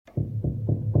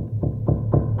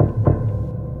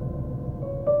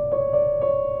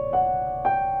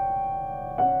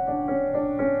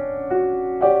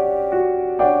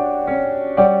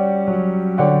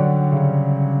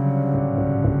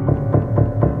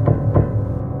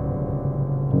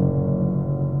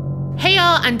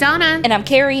I'm Donna. And I'm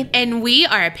Carrie. And we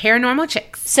are Paranormal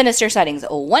Chicks. Sinister Sightings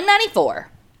 194.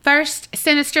 First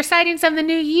Sinister Sightings of the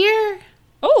new year.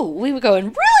 Oh, we were going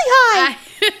really high.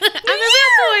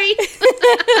 I'm a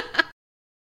bad boy.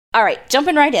 All right,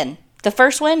 jumping right in. The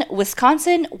first one,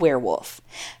 Wisconsin werewolf.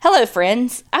 Hello,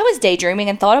 friends. I was daydreaming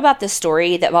and thought about this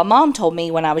story that my mom told me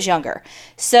when I was younger.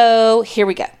 So here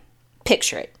we go.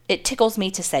 Picture it. It tickles me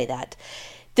to say that.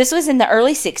 This was in the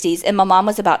early 60s, and my mom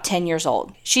was about 10 years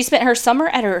old. She spent her summer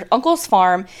at her uncle's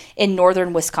farm in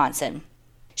northern Wisconsin.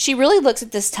 She really looks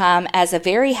at this time as a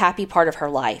very happy part of her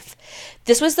life.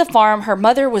 This was the farm her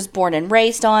mother was born and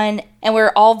raised on, and we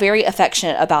were all very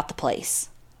affectionate about the place.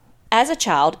 As a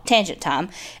child, tangent time,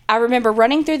 I remember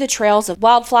running through the trails of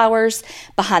wildflowers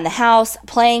behind the house,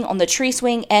 playing on the tree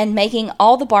swing, and making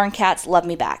all the barn cats love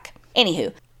me back.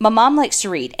 Anywho, my mom likes to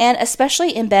read, and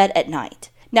especially in bed at night.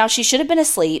 Now, she should have been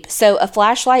asleep, so a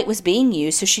flashlight was being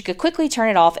used so she could quickly turn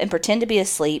it off and pretend to be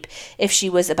asleep if she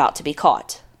was about to be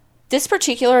caught. This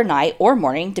particular night, or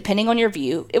morning, depending on your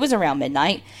view, it was around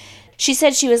midnight, she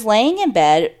said she was laying in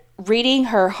bed reading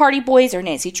her Hardy Boys or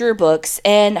Nancy Drew books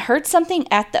and heard something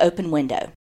at the open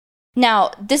window.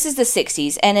 Now, this is the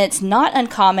 60s, and it's not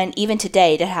uncommon even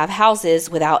today to have houses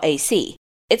without AC.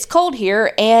 It's cold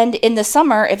here, and in the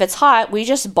summer, if it's hot, we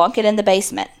just bunk it in the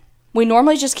basement. We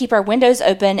normally just keep our windows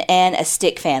open and a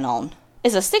stick fan on.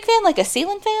 Is a stick fan like a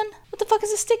ceiling fan? What the fuck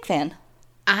is a stick fan?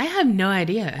 I have no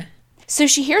idea. So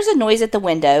she hears a noise at the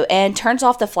window and turns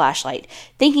off the flashlight,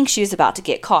 thinking she was about to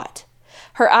get caught.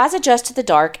 Her eyes adjust to the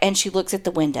dark and she looks at the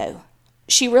window.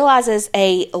 She realizes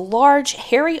a large,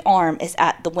 hairy arm is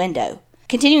at the window.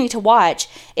 Continuing to watch,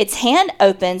 its hand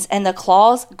opens and the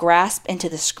claws grasp into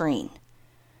the screen.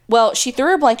 Well, she threw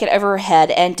her blanket over her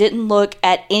head and didn't look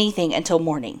at anything until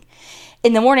morning.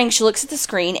 In the morning, she looks at the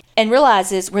screen and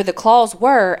realizes where the claws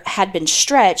were had been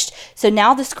stretched, so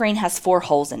now the screen has 4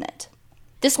 holes in it.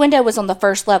 This window was on the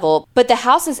first level, but the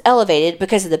house is elevated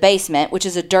because of the basement, which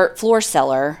is a dirt floor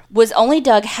cellar, was only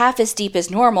dug half as deep as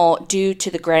normal due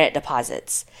to the granite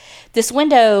deposits. This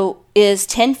window is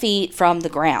 10 feet from the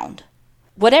ground.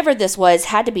 Whatever this was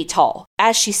had to be tall.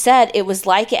 As she said, it was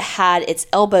like it had its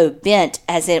elbow bent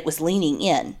as it was leaning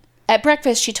in. At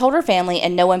breakfast, she told her family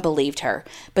and no one believed her.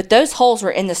 But those holes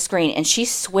were in the screen and she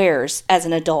swears as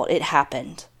an adult it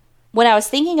happened. When I was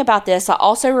thinking about this, I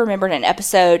also remembered an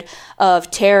episode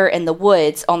of Terror in the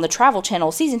Woods on the Travel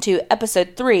Channel Season 2,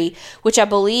 Episode 3, which I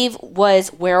believe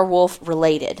was werewolf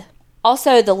related.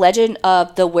 Also, the legend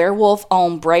of the werewolf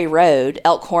on Bray Road,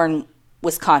 Elkhorn,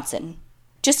 Wisconsin.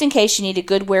 Just in case you need a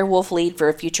good werewolf lead for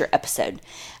a future episode.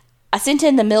 I sent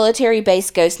in the military base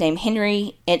ghost named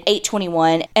Henry in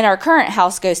 821 and our current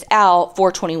house ghost Al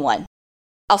 421.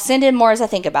 I'll send in more as I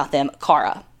think about them.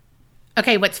 Cara.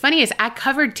 Okay, what's funny is I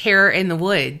covered Terror in the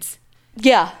Woods.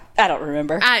 Yeah, I don't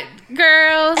remember.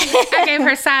 Girl, I gave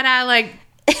her side eye like,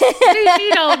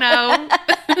 you don't know.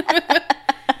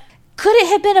 Could it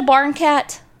have been a barn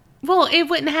cat? Well, it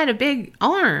wouldn't have had a big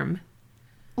arm.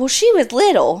 Well, she was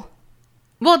little.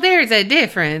 Well, there's a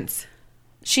difference.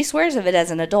 She swears of it as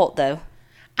an adult, though.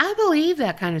 I believe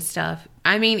that kind of stuff.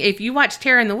 I mean, if you watch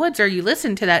Terror in the Woods or you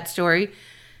listen to that story,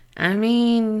 I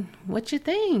mean, what you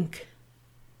think?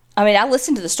 I mean, I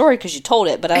listened to the story because you told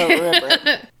it, but I don't remember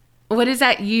it. What is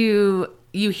that? You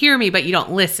hear me, but you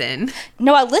don't listen.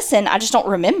 No, I listen. I just don't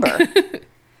remember.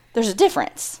 There's a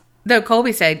difference. Though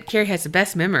Colby said Carrie has the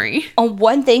best memory. On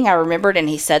one thing I remembered, and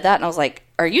he said that, and I was like,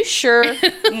 are you sure?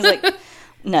 And he's like,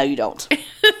 no, you don't.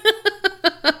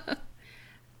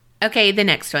 Okay, the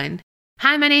next one.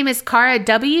 Hi, my name is Cara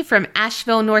W. from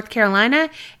Asheville, North Carolina,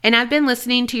 and I've been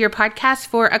listening to your podcast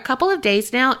for a couple of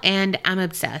days now, and I'm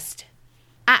obsessed.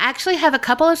 I actually have a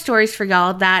couple of stories for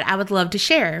y'all that I would love to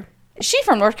share. Is she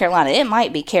from North Carolina? It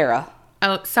might be Cara.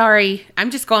 Oh, sorry. I'm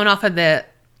just going off of the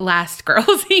last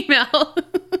girl's email.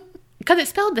 Because it's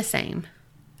spelled the same.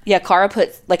 Yeah, Cara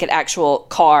put like an actual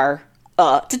car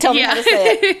to tell me how to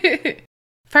say it.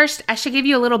 First, I should give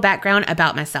you a little background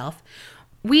about myself.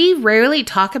 We rarely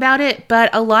talk about it,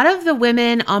 but a lot of the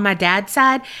women on my dad's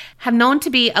side have known to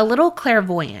be a little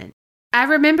clairvoyant. I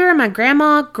remember my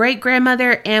grandma,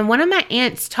 great-grandmother, and one of my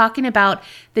aunts talking about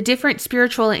the different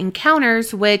spiritual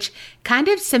encounters, which kind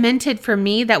of cemented for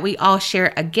me that we all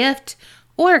share a gift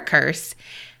or a curse.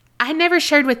 I never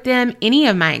shared with them any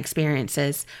of my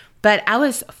experiences, but I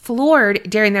was floored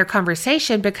during their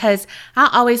conversation because I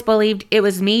always believed it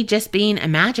was me just being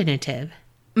imaginative.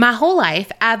 My whole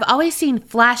life, I've always seen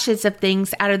flashes of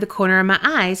things out of the corner of my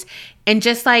eyes, and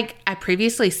just like I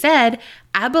previously said,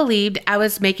 I believed I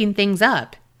was making things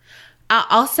up. I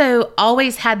also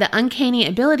always had the uncanny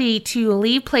ability to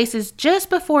leave places just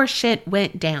before shit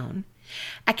went down.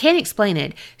 I can't explain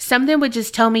it. Something would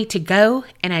just tell me to go,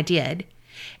 and I did.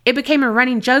 It became a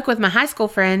running joke with my high school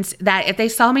friends that if they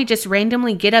saw me just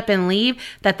randomly get up and leave,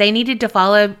 that they needed to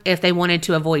follow if they wanted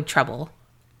to avoid trouble.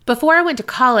 Before I went to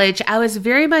college, I was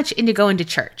very much into going to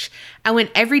church. I went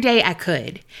every day I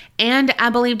could, and I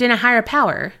believed in a higher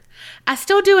power. I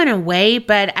still do in a way,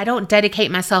 but I don't dedicate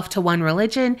myself to one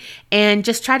religion and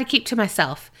just try to keep to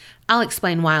myself. I'll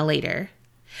explain why later.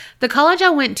 The college I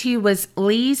went to was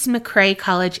Lee's McRae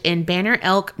College in Banner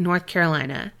Elk, North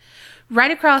Carolina.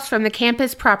 Right across from the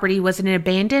campus property was an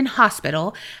abandoned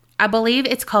hospital. I believe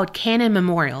it's called Cannon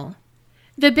Memorial.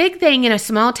 The big thing in a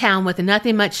small town with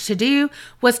nothing much to do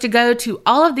was to go to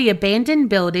all of the abandoned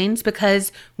buildings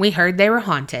because we heard they were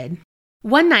haunted.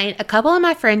 One night, a couple of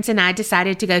my friends and I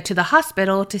decided to go to the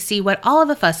hospital to see what all of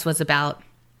the fuss was about.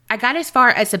 I got as far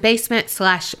as the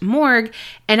basement/morgue,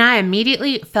 and I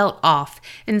immediately felt off,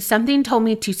 and something told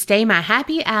me to stay my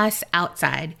happy ass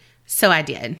outside. So I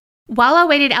did. While I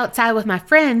waited outside with my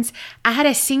friends, I had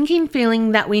a sinking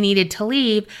feeling that we needed to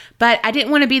leave, but I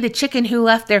didn't want to be the chicken who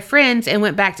left their friends and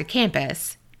went back to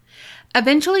campus.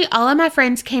 Eventually, all of my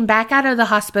friends came back out of the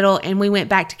hospital and we went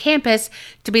back to campus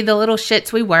to be the little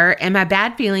shits we were, and my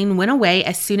bad feeling went away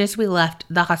as soon as we left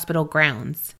the hospital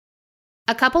grounds.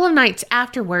 A couple of nights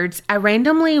afterwards, I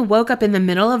randomly woke up in the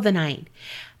middle of the night.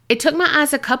 It took my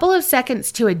eyes a couple of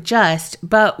seconds to adjust,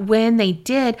 but when they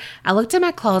did, I looked in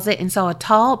my closet and saw a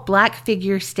tall, black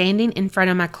figure standing in front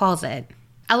of my closet.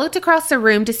 I looked across the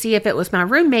room to see if it was my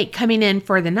roommate coming in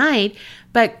for the night,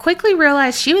 but quickly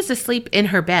realized she was asleep in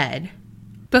her bed.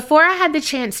 Before I had the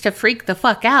chance to freak the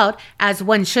fuck out, as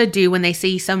one should do when they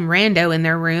see some rando in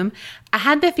their room, I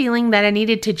had the feeling that I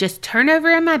needed to just turn over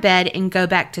in my bed and go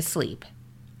back to sleep.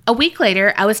 A week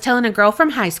later, I was telling a girl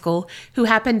from high school who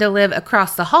happened to live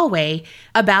across the hallway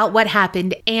about what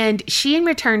happened, and she in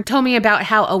return told me about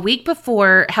how a week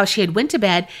before, how she had went to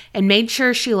bed and made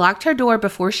sure she locked her door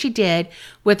before she did,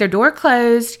 with her door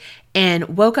closed,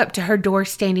 and woke up to her door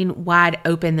standing wide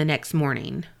open the next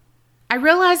morning. I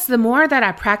realized the more that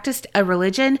I practiced a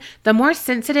religion, the more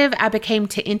sensitive I became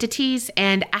to entities,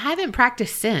 and I haven't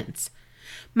practiced since.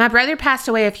 My brother passed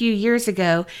away a few years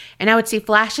ago, and I would see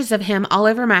flashes of him all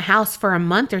over my house for a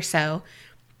month or so.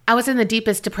 I was in the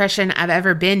deepest depression I've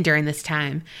ever been during this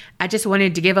time. I just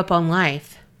wanted to give up on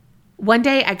life. One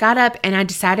day I got up and I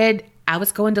decided I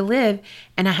was going to live,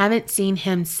 and I haven't seen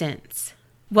him since.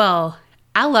 Well,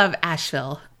 I love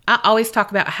Asheville. I always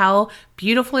talk about how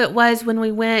beautiful it was when we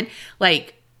went,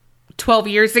 like 12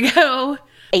 years ago.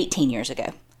 18 years ago.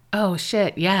 Oh,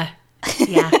 shit. Yeah.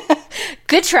 Yeah.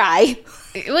 Good try.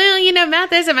 Well,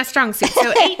 math isn't my strong suit.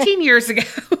 So 18 years ago,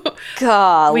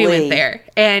 golly, we went there,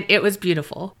 and it was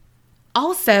beautiful.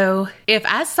 Also, if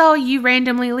I saw you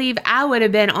randomly leave, I would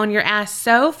have been on your ass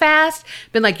so fast,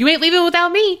 been like, you ain't leaving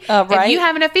without me. Right. If you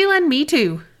having a feeling, me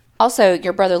too. Also,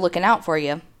 your brother looking out for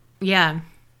you. Yeah.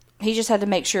 He just had to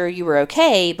make sure you were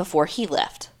okay before he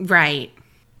left. Right.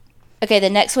 Okay, the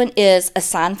next one is a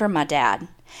sign from my dad.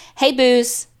 Hey,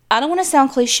 Booze. I don't want to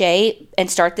sound cliche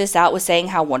and start this out with saying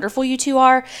how wonderful you two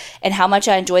are and how much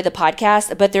I enjoy the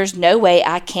podcast, but there's no way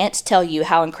I can't tell you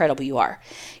how incredible you are.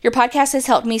 Your podcast has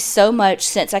helped me so much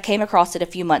since I came across it a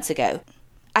few months ago.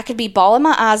 I could be bawling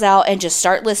my eyes out and just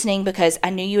start listening because I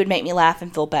knew you would make me laugh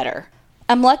and feel better.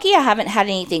 I'm lucky I haven't had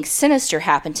anything sinister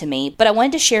happen to me, but I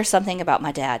wanted to share something about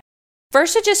my dad.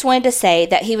 First, I just wanted to say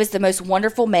that he was the most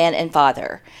wonderful man and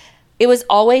father. It was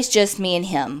always just me and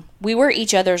him. We were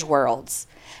each other's worlds.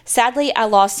 Sadly, I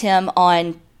lost him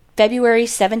on February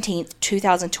 17th,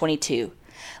 2022.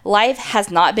 Life has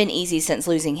not been easy since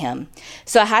losing him.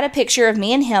 So I had a picture of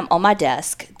me and him on my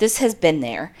desk. This has been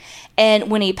there. And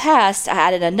when he passed, I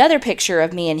added another picture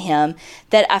of me and him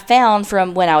that I found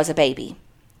from when I was a baby.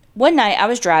 One night I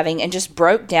was driving and just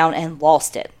broke down and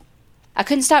lost it. I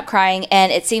couldn't stop crying,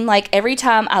 and it seemed like every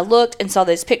time I looked and saw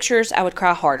those pictures, I would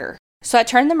cry harder. So I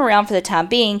turned them around for the time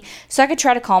being so I could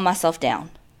try to calm myself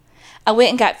down. I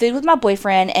went and got food with my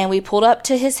boyfriend, and we pulled up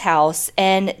to his house,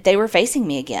 and they were facing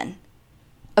me again.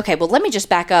 Okay, well, let me just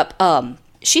back up.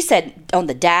 She said on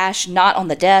the dash, not on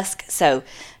the desk, so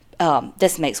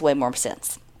this makes way more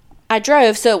sense. I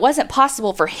drove, so it wasn't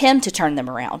possible for him to turn them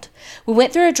around. We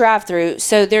went through a drive-through,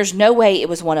 so there's no way it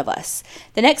was one of us.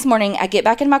 The next morning, I get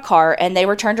back in my car, and they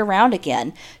were turned around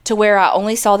again to where I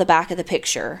only saw the back of the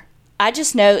picture. I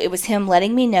just know it was him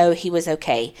letting me know he was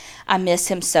okay. I miss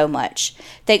him so much.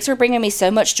 Thanks for bringing me so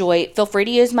much joy. Feel free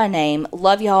to use my name.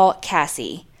 Love y'all,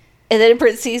 Cassie. And then in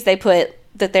parentheses, they put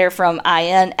that they're from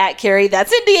IN at Carrie.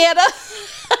 That's Indiana.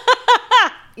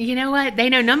 You know what? They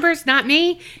know numbers, not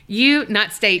me. You,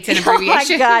 not states and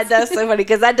abbreviations. Oh my God, that's so funny.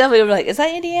 Because I definitely would be like, is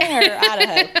that Indiana or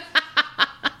Idaho?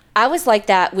 I was like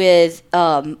that with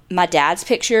my dad's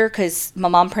picture, because my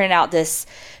mom printed out this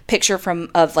picture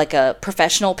of like a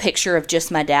professional picture of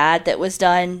just my dad that was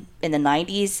done in the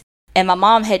 90s. And my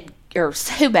mom or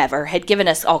whomever had given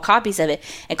us all copies of it,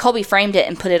 and Colby framed it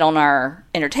and put it on our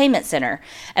entertainment center.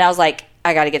 And I was like,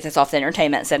 I got to get this off the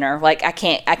entertainment center. Like, I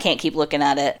can't keep looking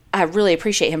at it. I really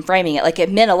appreciate him framing it. Like,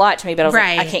 it meant a lot to me, but I was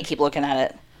like, I can't keep looking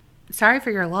at it. Sorry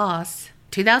for your loss.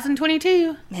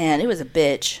 2022. Man, it was a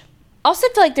bitch. I also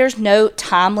feel like there's no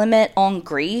time limit on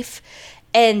grief,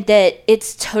 and that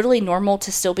it's totally normal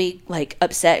to still be like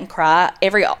upset and cry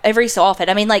every so often.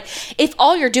 I mean, like, if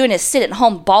all you're doing is sit at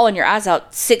home bawling your eyes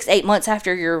out 6-8 months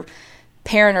after your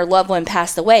parent or loved one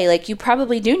passed away, like, you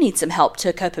probably do need some help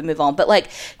to cope and move on. But like,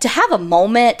 to have a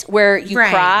moment where you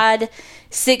cried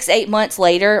 6-8 months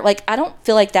later, like, I don't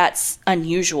feel like that's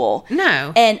unusual.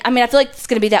 No. And I mean, I feel like it's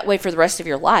going to be that way for the rest of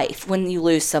your life when you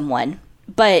lose someone.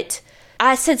 But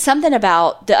I said something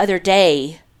about the other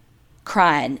day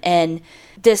crying, and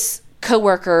this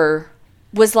coworker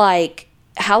was like,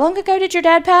 how long ago did your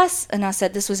dad pass? And I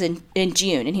said, this was in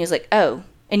June. And he was like, oh,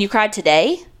 and you cried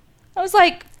today? I was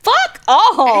like, fuck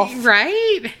off.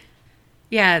 Right?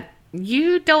 Yeah,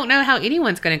 you don't know how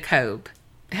anyone's going to cope.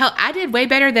 Hell, I did way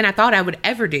better than I thought I would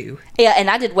ever do. Yeah, and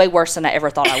I did way worse than I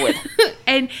ever thought I would.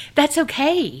 And that's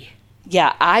okay.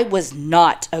 Yeah, I was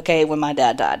not okay when my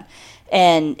dad died.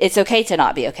 And it's okay to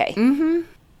not be okay. Mm-hmm.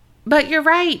 But you're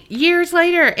right. Years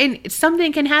later, and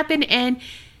something can happen, and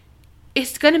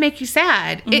it's going to make you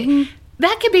sad. Mm-hmm.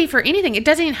 That could be for anything. It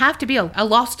doesn't even have to be a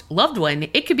lost loved one.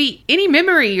 It could be any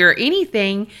memory or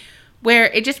anything where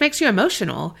it just makes you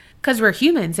emotional, because we're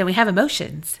humans and we have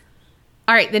emotions.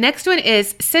 All right, the next one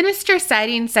is Sinister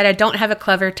Sightings that I don't have a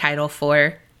clever title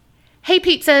for. Hey,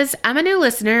 pizzas, I'm a new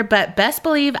listener, but best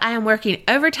believe I am working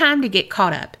overtime to get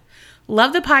caught up.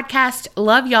 Love the podcast.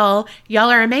 Love y'all. Y'all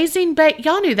are amazing, but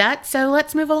y'all knew that, so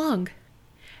let's move along.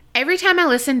 Every time I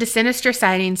listen to Sinister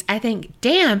Sightings, I think,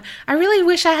 damn, I really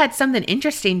wish I had something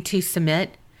interesting to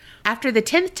submit. After the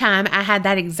 10th time I had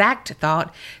that exact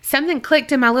thought, something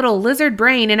clicked in my little lizard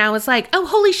brain, and I was like, oh,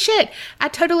 holy shit, I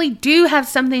totally do have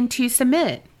something to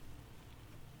submit.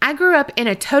 I grew up in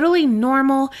a totally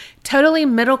normal, totally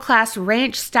middle-class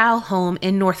ranch-style home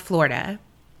in North Florida.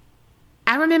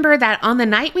 I remember that on the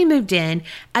night we moved in,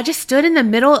 I just stood in the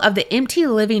middle of the empty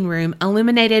living room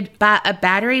illuminated by a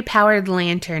battery-powered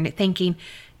lantern thinking,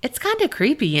 it's kind of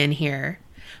creepy in here.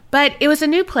 But it was a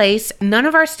new place, none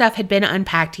of our stuff had been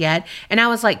unpacked yet, and I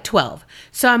was like 12.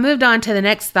 So I moved on to the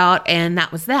next thought, and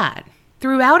that was that.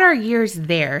 Throughout our years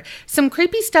there, some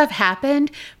creepy stuff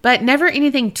happened, but never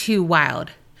anything too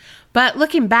wild. But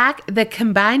looking back, the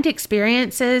combined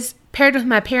experiences, paired with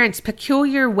my parents'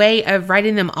 peculiar way of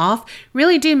writing them off,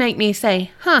 really do make me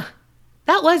say, huh,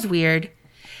 that was weird.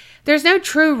 There's no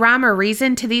true rhyme or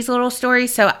reason to these little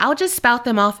stories, so I'll just spout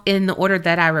them off in the order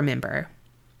that I remember.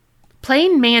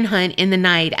 Playing manhunt in the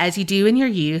night as you do in your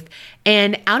youth,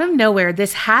 and out of nowhere,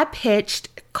 this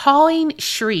high-pitched, calling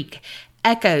shriek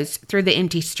echoes through the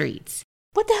empty streets.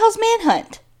 What the hell's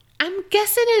manhunt? I'm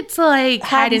guessing it's like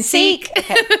hide and seek.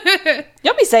 Okay.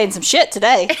 You'll be saying some shit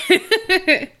today.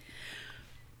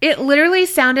 It literally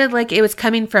sounded like it was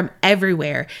coming from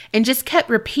everywhere and just kept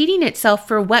repeating itself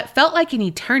for what felt like an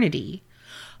eternity.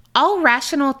 All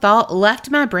rational thought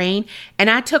left my brain, and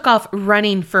I took off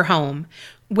running for home,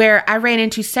 where I ran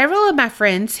into several of my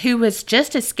friends who was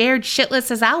just as scared shitless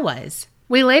as I was.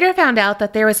 We later found out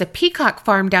that there was a peacock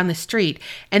farm down the street,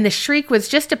 and the shriek was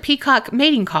just a peacock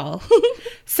mating call.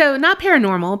 So not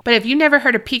paranormal, but if you never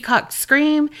heard a peacock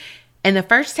scream, and the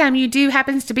first time you do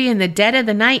happens to be in the dead of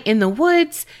the night in the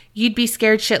woods, you'd be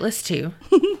scared shitless too.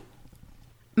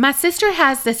 My sister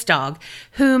has this dog,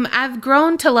 whom I've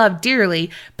grown to love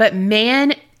dearly, but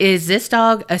man, is this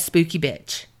dog a spooky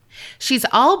bitch. She's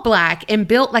all black and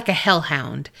built like a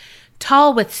hellhound.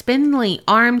 Tall with spindly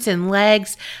arms and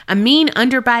legs, a mean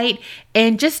underbite,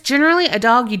 and just generally a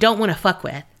dog you don't want to fuck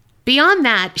with. Beyond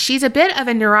that, she's a bit of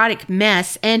a neurotic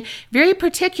mess and very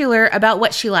particular about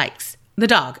what she likes. The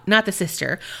dog, not the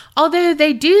sister. Although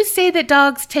they do say that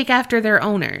dogs take after their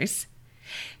owners.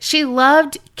 She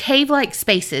loved cave-like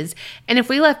spaces, and if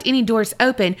we left any doors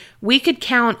open, we could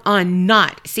count on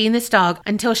not seeing this dog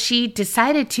until she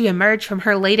decided to emerge from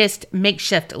her latest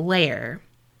makeshift lair.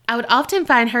 I would often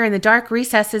find her in the dark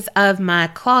recesses of my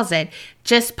closet,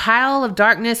 just pile of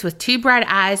darkness with two bright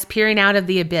eyes peering out of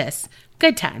the abyss.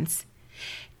 Good times.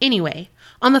 Anyway,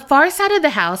 on the far side of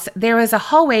the house, there was a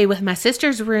hallway with my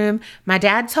sister's room, my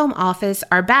dad's home office,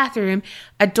 our bathroom,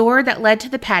 a door that led to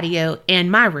the patio,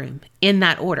 and my room, in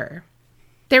that order.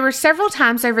 There were several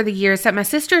times over the years that my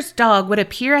sister's dog would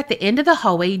appear at the end of the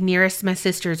hallway nearest my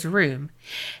sister's room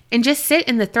and just sit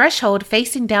in the threshold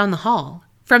facing down the hall.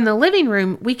 From the living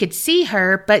room, we could see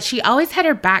her, but she always had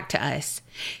her back to us.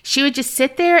 She would just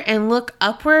sit there and look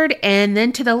upward and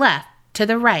then to the left, to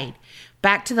the right,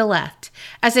 back to the left,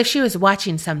 as if she was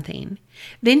watching something.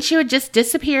 Then she would just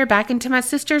disappear back into my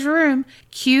sister's room.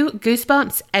 Cue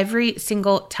goosebumps every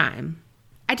single time.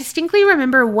 I distinctly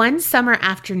remember one summer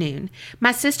afternoon.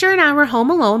 My sister and I were home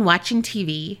alone watching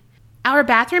TV. Our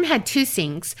bathroom had 2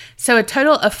 sinks, so a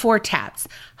total of 4 taps,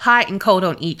 hot and cold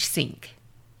on each sink.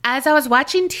 As I was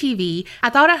watching TV, I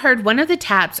thought I heard one of the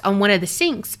taps on one of the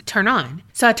sinks turn on.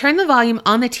 So I turned the volume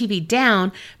on the TV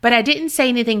down, but I didn't say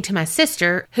anything to my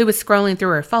sister, who was scrolling through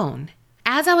her phone.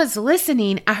 As I was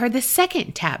listening, I heard the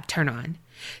second tap turn on.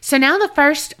 So now the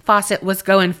first faucet was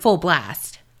going full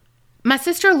blast. My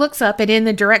sister looks up and in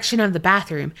the direction of the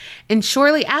bathroom, and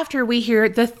shortly after we hear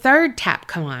the third tap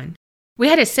come on. We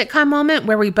had a sitcom moment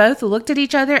where we both looked at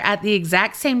each other at the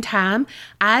exact same time,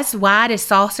 eyes wide as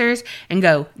saucers, and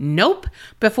go, nope,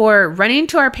 before running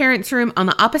to our parents' room on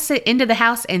the opposite end of the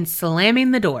house and slamming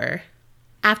the door.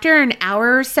 After an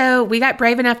hour or so, we got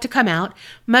brave enough to come out,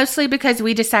 mostly because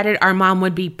we decided our mom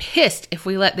would be pissed if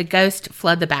we let the ghost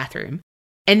flood the bathroom.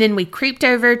 And then we creeped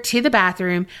over to the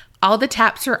bathroom. All the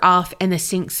taps were off and the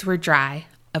sinks were dry,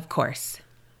 of course.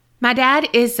 My dad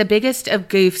is the biggest of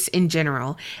goofs in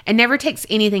general and never takes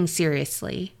anything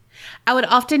seriously. I would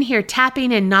often hear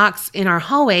tapping and knocks in our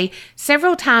hallway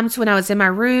several times when I was in my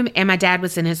room and my dad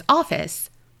was in his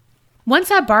office. Once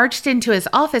I barged into his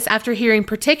office after hearing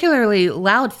particularly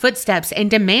loud footsteps and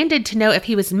demanded to know if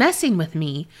he was messing with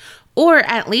me, or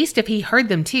at least if he heard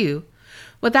them too.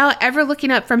 Without ever looking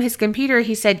up from his computer,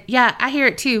 he said, "Yeah, I hear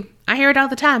it too. I hear it all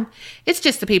the time. It's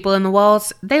just the people in the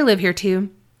walls. They live here too."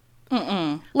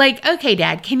 Like, okay,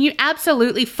 Dad, can you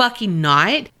absolutely fucking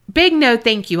not? Big no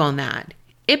thank you on that.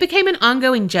 It became an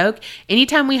ongoing joke.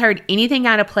 Anytime we heard anything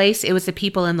out of place, it was the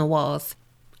people in the walls.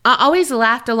 I always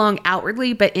laughed along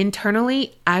outwardly, but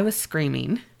internally, I was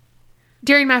screaming.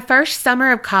 During my first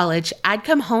summer of college, I'd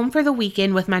come home for the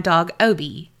weekend with my dog,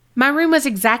 Obi. My room was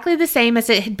exactly the same as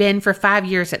it had been for 5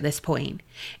 years at this point,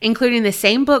 including the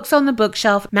same books on the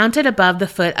bookshelf mounted above the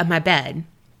foot of my bed.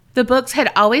 The books had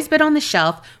always been on the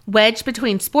shelf, wedged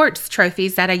between sports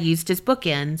trophies that I used as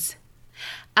bookends.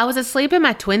 I was asleep in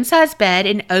my twin-size bed,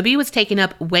 and Obi was taking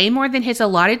up way more than his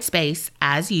allotted space,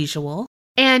 as usual.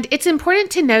 And it's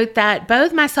important to note that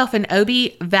both myself and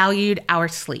Obi valued our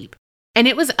sleep, and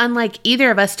it was unlike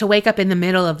either of us to wake up in the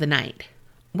middle of the night.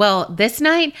 Well, this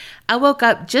night, I woke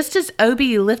up just as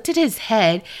Obi lifted his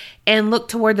head and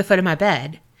looked toward the foot of my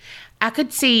bed. I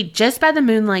could see just by the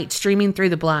moonlight streaming through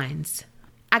the blinds.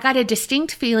 I got a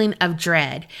distinct feeling of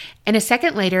dread, and a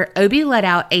second later, Obi let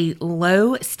out a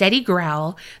low, steady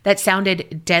growl that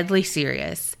sounded deadly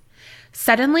serious.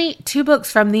 Suddenly, 2 books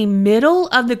from the middle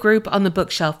of the group on the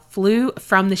bookshelf flew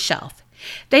from the shelf.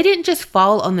 They didn't just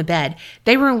fall on the bed.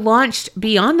 They were launched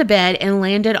beyond the bed and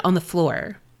landed on the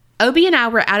floor. Obi and I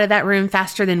were out of that room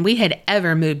faster than we had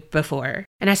ever moved before,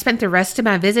 and I spent the rest of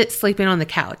my visit sleeping on the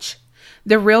couch.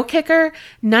 The real kicker,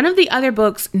 none of the other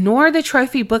books nor the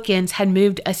trophy bookends had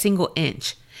moved a single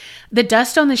inch. The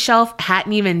dust on the shelf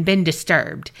hadn't even been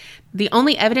disturbed. The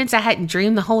only evidence I hadn't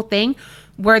dreamed the whole thing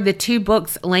were the 2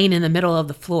 books laying in the middle of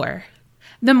the floor.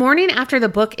 The morning after the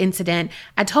book incident,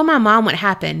 I told my mom what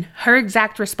happened. Her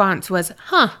exact response was,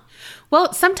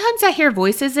 well, sometimes I hear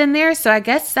voices in there, so I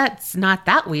guess that's not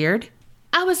that weird.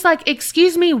 I was like,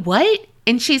 excuse me, what?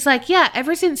 And she's like, yeah,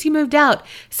 ever since you moved out,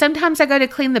 sometimes I go to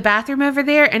clean the bathroom over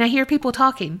there and I hear people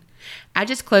talking. I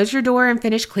just close your door and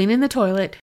finish cleaning the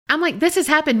toilet. I'm like, this has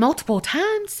happened multiple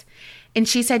times. And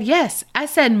she said, yes. I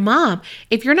said, Mom,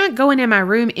 if you're not going in my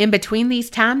room in between these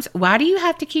times, why do you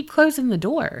have to keep closing the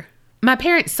door? My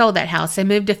parents sold that house and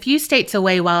moved a few states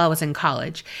away while I was in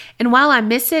college. And while I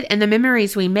miss it and the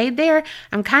memories we made there,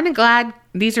 I'm kind of glad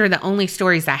these are the only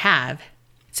stories I have.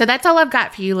 So that's all I've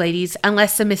got for you ladies,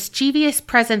 unless the mischievous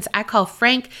presence I call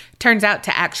Frank turns out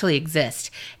to actually exist.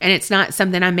 And it's not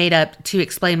something I made up to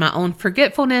explain my own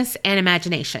forgetfulness and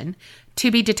imagination.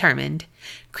 To be determined.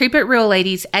 Creep it real,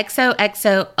 ladies.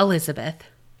 XOXO Elizabeth.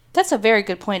 That's a very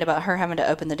good point about her having to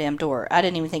open the damn door. I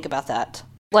didn't even think about that.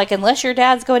 Like, unless your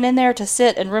dad's going in there to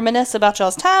sit and reminisce about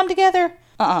y'all's time together?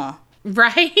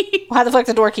 Right? Why the fuck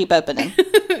the door keep opening?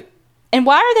 And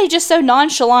why are they just so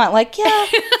nonchalant? Like, yeah,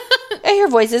 I hear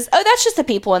voices. Oh, that's just the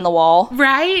people in the wall.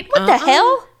 Right? What the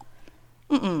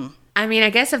hell? I mean, I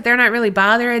guess if they're not really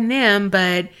bothering them,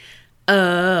 but,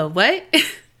 what?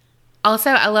 Also,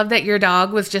 I love that your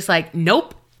dog was just like,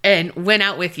 nope, and went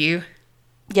out with you.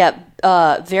 Yeah,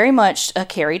 very much a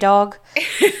Carrie dog.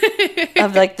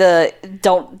 Of like the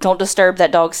don't disturb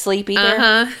that dog's sleep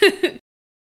either.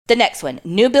 The next one,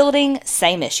 new building,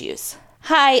 same issues.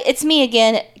 Hi, it's me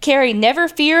again. Carrie, never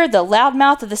fear, the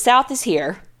loudmouth of the South is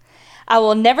here. I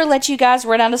will never let you guys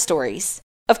run out of stories.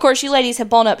 Of course, you ladies have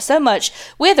blown up so much,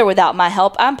 with or without my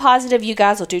help, I'm positive you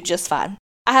guys will do just fine.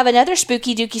 I have another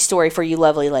spooky dooky story for you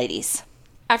lovely ladies.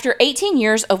 After 18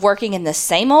 years of working in the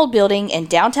same old building in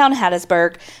downtown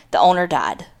Hattiesburg, the owner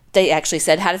died. They actually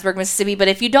said Hattiesburg, Mississippi, but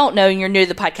if you don't know and you're new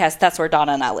to the podcast, that's where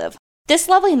Donna and I live. This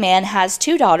lovely man has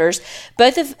 2 daughters,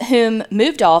 both of whom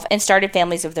moved off and started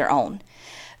families of their own.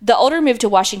 The older moved to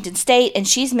Washington State, and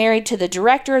she's married to the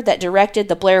director that directed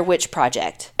the Blair Witch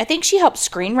Project. I think she helped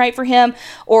screenwrite for him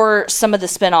or some of the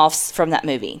spinoffs from that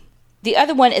movie. The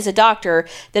other one is a doctor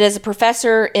that is a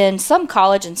professor in some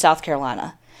college in South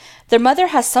Carolina. Their mother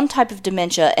has some type of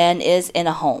dementia and is in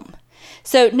a home.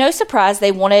 So no surprise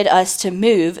they wanted us to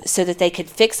move so that they could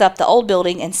fix up the old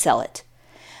building and sell it.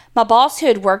 My boss, who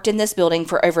had worked in this building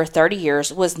for over 30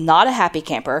 years, was not a happy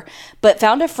camper, but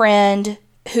found a friend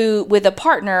who, with a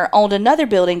partner, owned another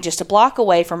building just a block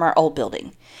away from our old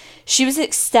building. She was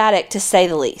ecstatic, to say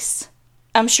the least.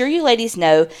 I'm sure you ladies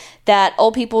know that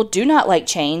old people do not like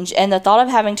change, and the thought of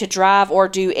having to drive or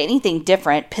do anything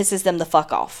different pisses them the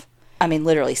fuck off. I mean,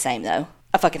 literally same, though.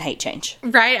 I fucking hate change.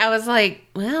 Right? I was like,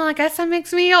 well, I guess that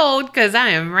makes me old, because I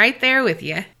am right there with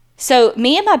you. So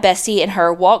me and my bestie and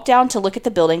her walked down to look at the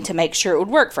building to make sure it would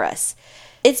work for us.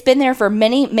 It's been there for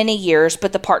many, many years,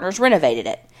 but the partners renovated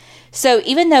it. So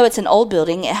even though it's an old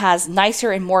building, it has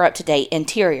nicer and more up-to-date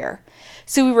interior.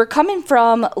 So we were coming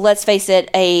from, let's face it,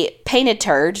 a painted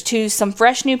turd to some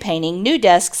fresh new painting, new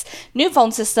desks, new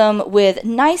phone system with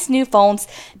nice new phones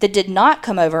that did not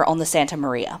come over on the Santa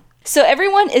Maria. So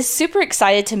everyone is super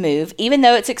excited to move, even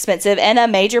though it's expensive and a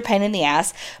major pain in the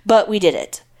ass, but we did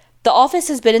it. The office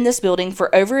has been in this building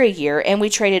for over a year, and we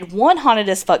traded one haunted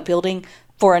as fuck building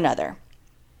for another.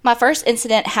 My first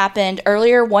incident happened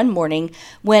earlier one morning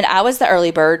when I was the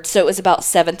early bird, so it was about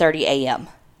 7:30 a.m.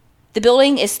 The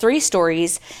building is 3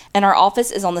 stories, and our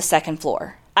office is on the 2nd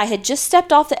floor. I had just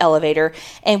stepped off the elevator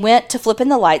and went to flipping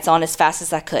the lights on as fast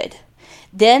as I could.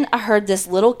 Then I heard this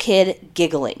little kid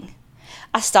giggling.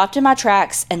 I stopped in my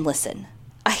tracks and listened.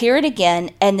 I hear it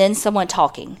again, and then someone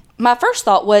talking. My first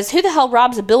thought was, who the hell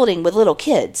robs a building with little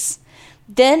kids?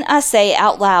 Then I say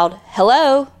out loud,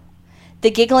 hello? The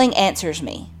giggling answers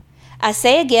me. I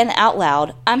say again out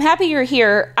loud, I'm happy you're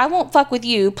here. I won't fuck with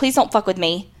you. Please don't fuck with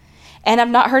me. And I've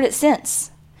not heard it since.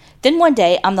 Then one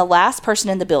day, I'm the last person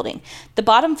in the building. The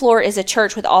bottom floor is a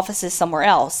church with offices somewhere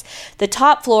else. The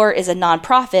top floor is a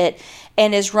nonprofit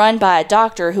and is run by a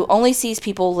doctor who only sees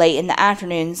people late in the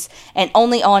afternoons and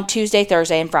only on Tuesday,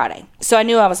 Thursday, and Friday. So I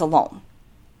knew I was alone.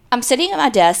 I'm sitting at my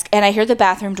desk and I hear the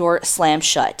bathroom door slam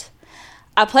shut.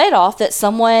 I play it off that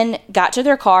someone got to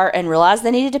their car and realized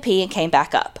they needed to pee and came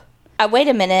back up. I wait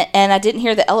a minute and I didn't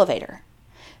hear the elevator.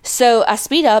 So I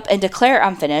speed up and declare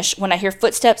I'm finished when I hear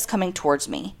footsteps coming towards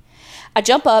me. I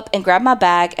jump up and grab my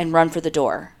bag and run for the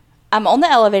door. I'm on the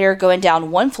elevator going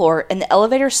down 1 floor and the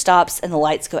elevator stops and the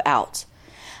lights go out.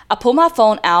 I pull my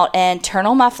phone out and turn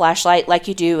on my flashlight like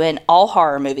you do in all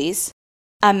horror movies.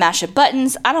 I'm mashing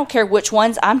buttons. I don't care which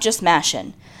ones, I'm just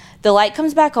mashing. The light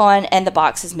comes back on and the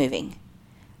box is moving.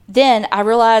 Then I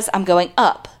realize I'm going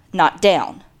up, not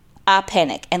down. I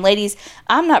panic. And ladies,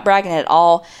 I'm not bragging at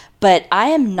all, but I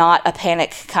am not a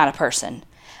panic kind of person.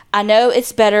 I know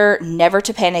it's better never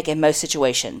to panic in most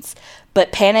situations,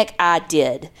 but panic I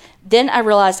did. Then I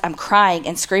realized I'm crying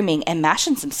and screaming and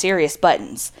mashing some serious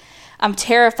buttons. I'm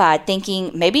terrified,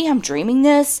 thinking maybe I'm dreaming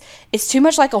this. It's too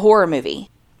much like a horror movie.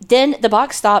 Then the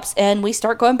box stops and we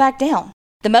start going back down.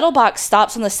 The metal box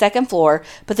stops on the 2nd floor,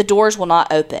 but the doors will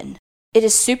not open. It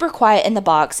is super quiet in the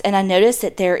box, and I notice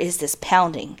that there is this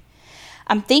pounding.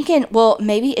 I'm thinking, well,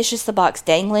 maybe it's just the box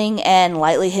dangling and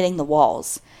lightly hitting the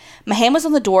walls. My hand was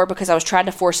on the door because I was trying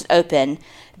to force it open.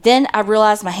 Then I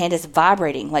realized my hand is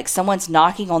vibrating like someone's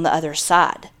knocking on the other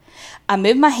side. I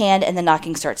move my hand and the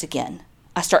knocking starts again.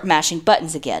 I start mashing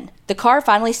buttons again. The car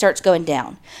finally starts going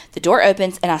down. The door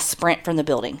opens and I sprint from the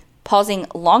building, pausing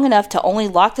long enough to only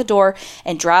lock the door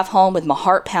and drive home with my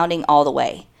heart pounding all the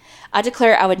way. I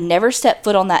declare I would never step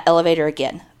foot on that elevator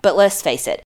again. But let's face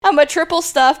it, I'm a triple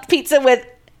stuffed pizza with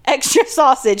extra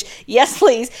sausage. Yes,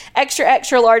 please. Extra,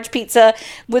 extra large pizza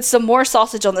with some more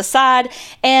sausage on the side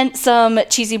and some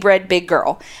cheesy bread big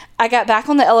girl. I got back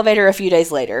on the elevator a few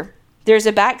days later. There's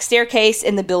a back staircase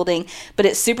in the building, but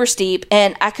it's super steep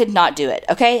and I could not do it.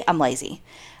 Okay, I'm lazy.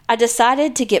 I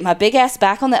decided to get my big ass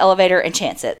back on the elevator and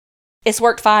chance it. It's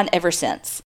worked fine ever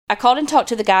since. I called and talked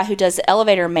to the guy who does the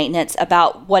elevator maintenance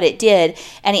about what it did,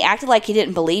 and he acted like he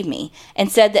didn't believe me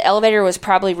and said the elevator was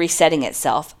probably resetting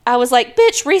itself. I was like,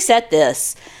 bitch, reset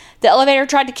this. The elevator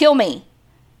tried to kill me.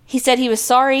 He said he was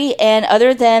sorry, and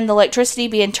other than the electricity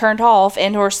being turned off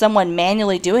and or someone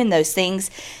manually doing those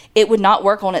things, it would not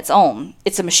work on its own.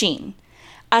 It's a machine.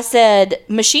 I said,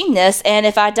 machine this, and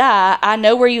if I die, I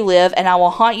know where you live, and I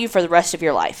will haunt you for the rest of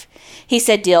your life. He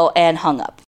said deal and hung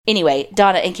up. Anyway,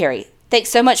 Donna and Carrie, thanks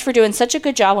so much for doing such a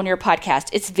good job on your podcast.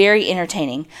 It's very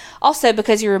entertaining. Also,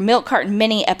 because your Milk Carton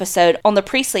Mini episode on the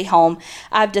Priestley home,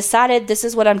 I've decided this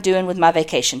is what I'm doing with my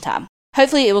vacation time.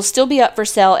 Hopefully it will still be up for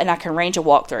sale and I can arrange a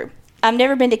walkthrough. I've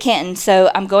never been to Canton, so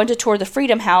I'm going to tour the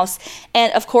Freedom House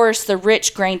and, of course, the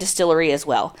Rich Grain Distillery as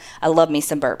well. I love me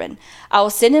some bourbon. I will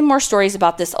send in more stories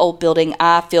about this old building,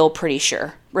 I feel pretty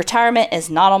sure. Retirement is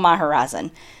not on my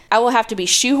horizon. I will have to be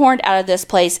shoehorned out of this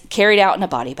place, carried out in a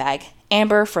body bag.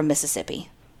 Amber from Mississippi.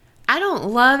 I don't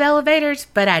love elevators,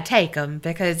 but I take them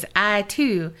because I,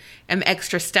 too, am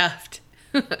extra stuffed.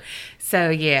 So,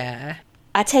 yeah.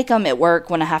 I take them at work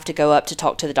when I have to go up to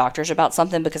talk to the doctors about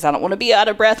something because I don't want to be out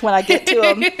of breath when I get to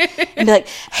them. And be like,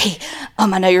 hey,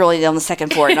 I know you're only on the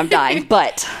second floor and I'm dying,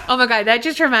 but... Oh my God, that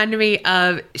just reminded me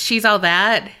of She's All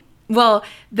That. Well,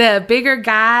 the bigger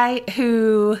guy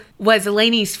who was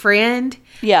Lainey's friend.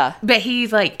 Yeah. But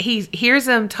he's like, he hears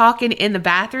them talking in the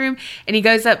bathroom and he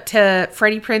goes up to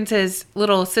Freddie Prince's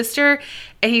little sister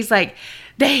and he's like,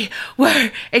 they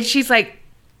were, and she's like,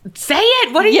 say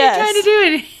it. What are you trying to do?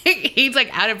 And he's like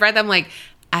out of breath. I'm like,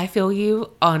 I feel you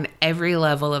on every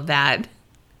level of that.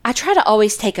 I try to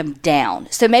always take them down.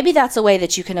 So maybe that's a way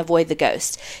that you can avoid the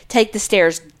ghost. Take the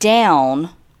stairs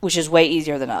down, which is way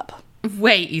easier than up.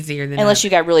 Way easier than Unless up. you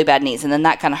got really bad knees, and then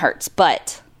that kind of hurts.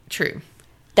 But true.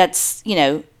 That's,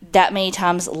 that many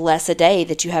times less a day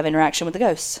that you have interaction with the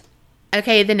ghosts.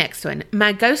 Okay, the next one.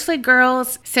 My ghostly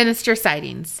girl's sinister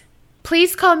sightings.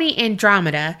 Please call me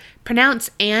Andromeda. Pronounce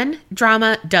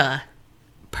Andromeda.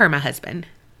 Per my husband.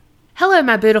 Hello,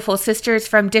 my beautiful sisters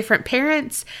from different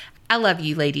parents. I love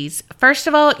you, ladies. First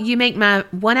of all, you make my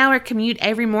 1 hour commute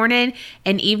every morning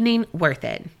and evening worth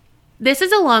it. This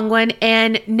is a long one,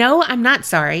 and no, I'm not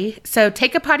sorry. So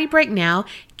take a potty break now,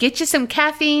 get you some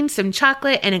caffeine, some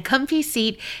chocolate, and a comfy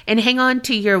seat, and hang on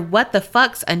to your what the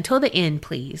fucks until the end,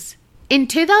 please. In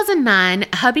 2009,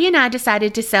 hubby and I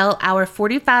decided to sell our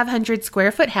 4,500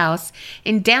 square foot house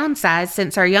and downsize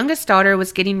since our youngest daughter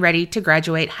was getting ready to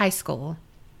graduate high school.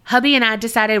 Hubby and I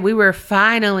decided we were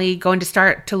finally going to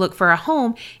start to look for a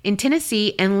home in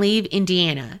Tennessee and leave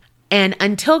Indiana. And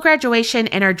until graduation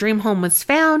and our dream home was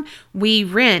found, we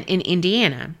rent in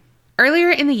Indiana. Earlier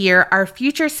in the year, our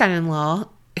future son-in-law,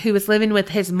 who was living with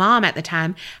his mom at the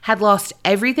time, had lost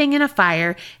everything in a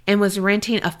fire and was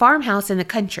renting a farmhouse in the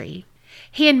country.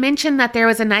 He had mentioned that there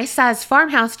was a nice-sized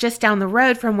farmhouse just down the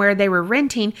road from where they were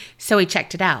renting, so he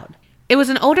checked it out. It was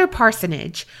an older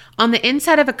parsonage. On the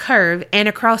inside of a curve and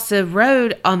across the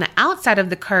road on the outside of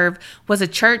the curve was a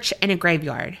church and a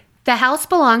graveyard. The house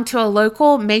belonged to a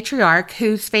local matriarch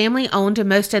whose family owned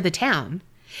most of the town.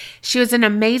 She was an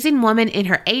amazing woman in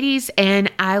her 80s,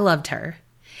 and I loved her.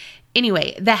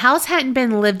 Anyway, the house hadn't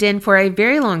been lived in for a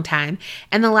very long time,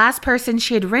 and the last person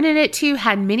she had rented it to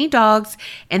had many dogs,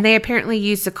 and they apparently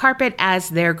used the carpet as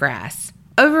their grass.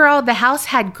 Overall, the house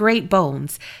had great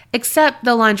bones, except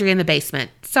the laundry in the basement.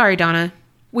 Sorry, Donna.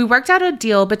 We worked out a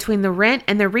deal between the rent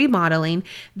and the remodeling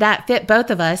that fit both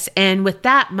of us, and with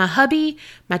that, my hubby,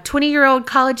 my 20-year-old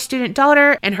college student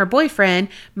daughter and her boyfriend,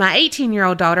 my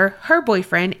 18-year-old daughter, her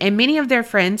boyfriend, and many of their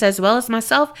friends, as well as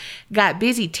myself, got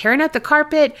busy tearing up the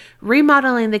carpet,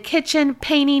 remodeling the kitchen,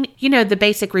 painting, the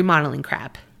basic remodeling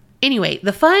crap. Anyway,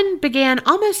 the fun began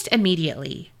almost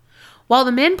immediately. While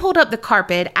the men pulled up the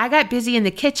carpet, I got busy in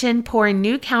the kitchen pouring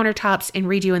new countertops and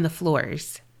redoing the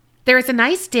floors. There was a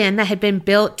nice den that had been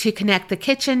built to connect the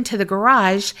kitchen to the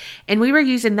garage, and we were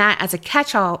using that as a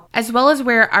catch-all, as well as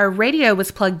where our radio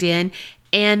was plugged in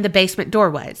and the basement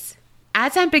door was.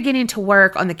 As I'm beginning to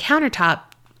work on the countertop,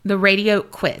 the radio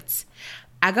quits.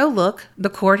 I go look,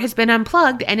 the cord has been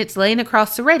unplugged and it's laying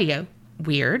across the radio.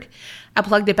 Weird. I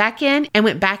plugged it back in and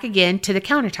went back again to the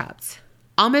countertops.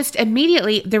 Almost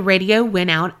immediately, the radio went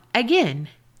out again.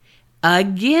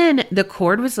 Again, the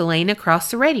cord was laying across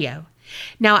the radio.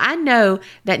 Now, I know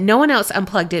that no one else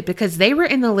unplugged it because they were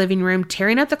in the living room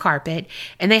tearing up the carpet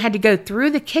and they had to go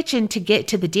through the kitchen to get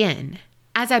to the den.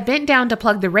 As I bent down to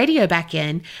plug the radio back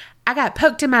in, I got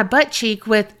poked in my butt cheek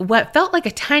with what felt like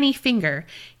a tiny finger.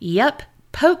 Yep,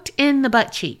 poked in the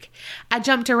butt cheek. I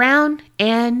jumped around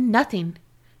and nothing.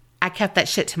 I kept that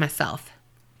shit to myself.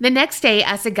 The next day,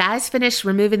 as the guys finished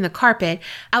removing the carpet,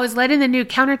 I was letting the new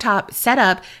countertop set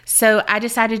up, so I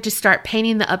decided to start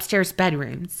painting the upstairs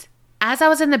bedrooms. As I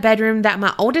was in the bedroom that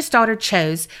my oldest daughter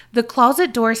chose, the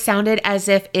closet door sounded as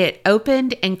if it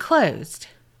opened and closed.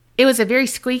 It was a very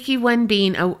squeaky one,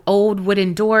 being an old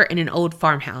wooden door in an old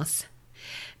farmhouse.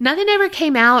 Nothing ever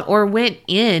came out or went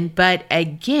in, but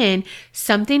again,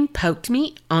 something poked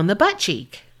me on the butt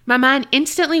cheek. My mind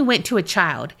instantly went to a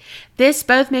child. This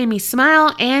both made me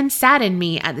smile and saddened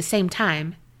me at the same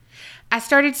time. I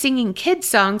started singing kids'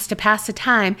 songs to pass the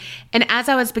time, and as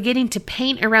I was beginning to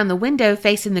paint around the window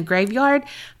facing the graveyard,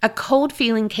 a cold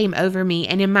feeling came over me,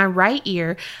 and in my right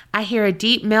ear, I hear a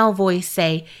deep male voice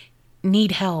say,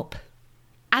 "Need help."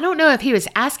 I don't know if he was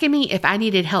asking me if I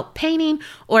needed help painting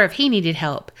or if he needed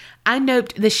help. I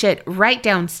noped the shit right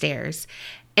downstairs.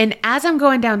 And as I'm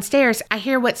going downstairs, I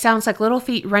hear what sounds like little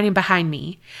feet running behind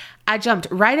me. I jumped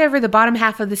right over the bottom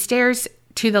half of the stairs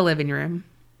to the living room.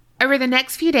 Over the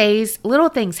next few days, little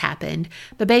things happened.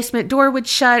 The basement door would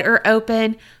shut or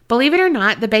open. Believe it or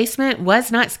not, the basement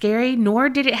was not scary, nor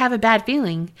did it have a bad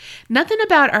feeling. Nothing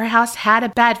about our house had a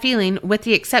bad feeling, with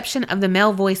the exception of the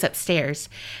male voice upstairs.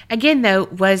 Again, though,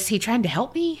 was he trying to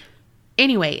help me?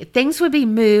 Anyway, things would be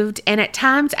moved, and at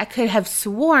times I could have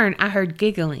sworn I heard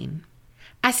giggling.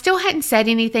 I still hadn't said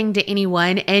anything to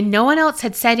anyone, and no one else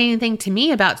had said anything to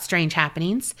me about strange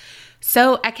happenings,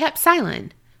 so I kept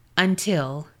silent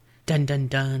until... dun dun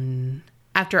dun.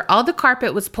 After all the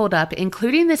carpet was pulled up,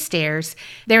 including the stairs,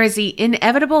 there is the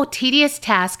inevitable tedious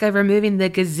task of removing the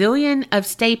gazillion of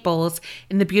staples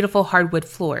in the beautiful hardwood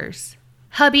floors.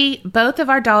 Hubby, both of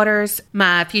our daughters,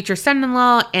 my future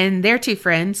son-in-law, and their two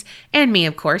friends, and me,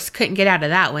 of course, couldn't get out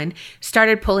of that one,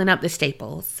 started pulling up the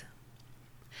staples.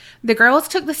 The girls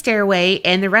took the stairway,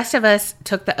 and the rest of us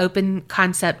took the open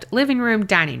concept living room,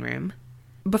 dining room.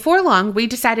 Before long, we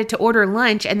decided to order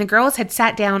lunch, and the girls had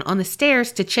sat down on the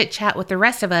stairs to chit-chat with the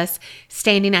rest of us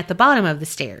standing at the bottom of the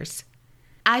stairs.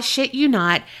 I shit you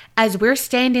not, as we're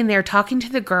standing there talking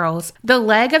to the girls, the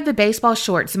leg of the baseball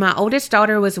shorts my oldest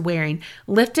daughter was wearing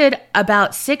lifted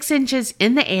about 6 inches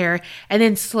in the air and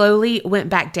then slowly went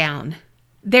back down.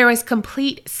 There was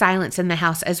complete silence in the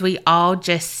house as we all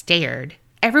just stared.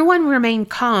 Everyone remained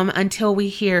calm until we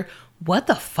hear, "What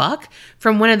the fuck?"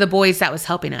 from one of the boys that was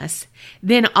helping us.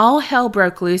 Then all hell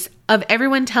broke loose of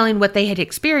everyone telling what they had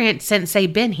experienced since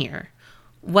they'd been here.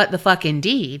 What the fuck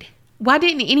indeed? Why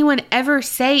didn't anyone ever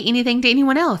say anything to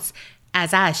anyone else?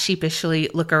 As I sheepishly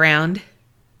look around.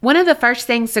 One of the first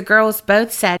things the girls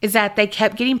both said is that they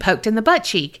kept getting poked in the butt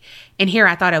cheek. And here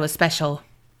I thought I was special.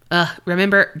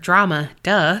 Remember, drama,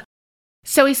 duh.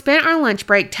 So we spent our lunch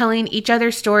break telling each other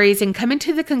stories and coming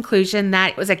to the conclusion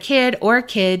that it was a kid or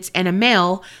kids and a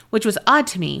male, which was odd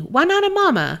to me. Why not a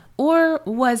mama? Or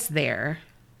was there?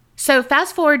 So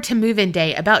fast forward to move-in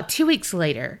day about 2 weeks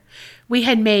later. We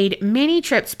had made many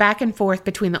trips back and forth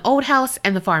between the old house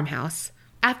and the farmhouse.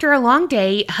 After a long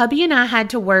day, hubby and I had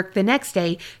to work the next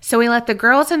day, so we let the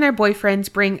girls and their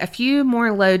boyfriends bring a few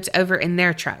more loads over in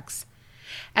their trucks.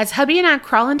 As hubby and I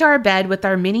crawl into our bed with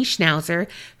our mini schnauzer,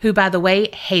 who, by the way,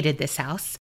 hated this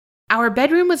house, our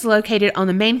bedroom was located on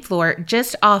the main floor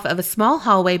just off of a small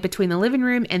hallway between the living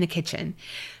room and the kitchen.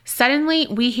 Suddenly,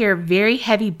 we hear very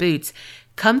heavy boots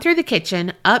come through the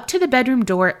kitchen, up to the bedroom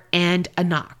door, and a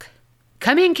knock.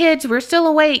 "Come in, kids, we're still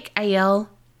awake," I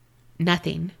yell.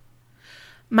 Nothing.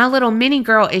 My little mini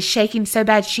girl is shaking so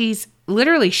bad she's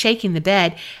literally shaking the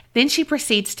bed. Then she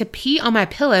proceeds to pee on my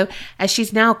pillow as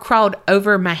she's now crawled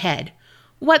over my head.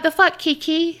 "What the fuck,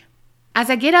 Kiki?" As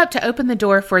I get up to open the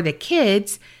door for the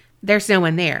kids, there's no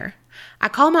one there. I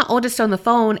call my oldest on the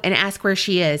phone and ask where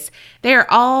she is. They are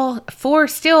all 4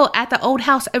 still at the old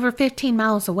house over 15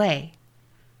 miles away.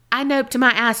 I noped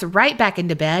my ass right back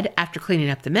into bed after cleaning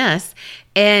up the mess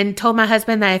and told my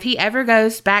husband that if he ever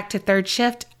goes back to third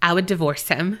shift, I would divorce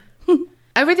him.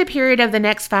 Over the period of the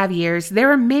next 5 years, there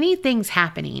were many things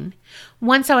happening.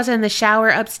 Once I was in the shower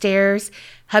upstairs.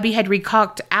 Hubby had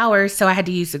recaulked ours, so I had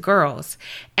to use the girls.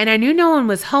 And I knew no one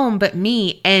was home but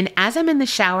me, and as I'm in the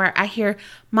shower, I hear,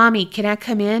 "Mommy, can I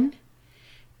come in?"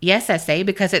 "Yes," I say,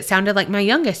 because it sounded like my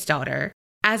youngest daughter.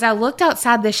 As I looked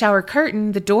outside the shower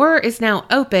curtain, the door is now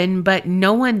open, but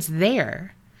no one's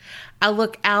there. I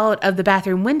look out of the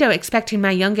bathroom window expecting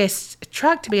my youngest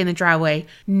truck to be in the driveway.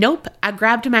 Nope, I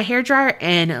grabbed my hairdryer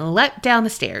and leapt down the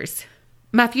stairs.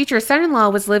 My future son-in-law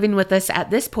was living with us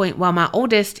at this point while my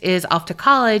oldest is off to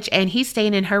college and he's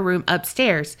staying in her room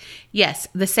upstairs. Yes,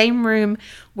 the same room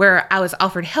where I was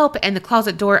offered help and the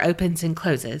closet door opens and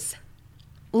closes.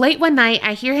 Late one night,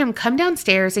 I hear him come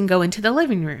downstairs and go into the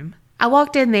living room. I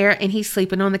walked in there and he's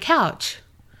sleeping on the couch.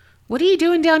 "What are you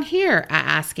doing down here?" I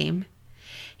ask him.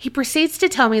 He proceeds to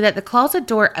tell me that the closet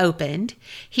door opened,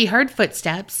 he heard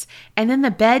footsteps, and then the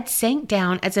bed sank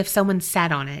down as if someone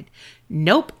sat on it.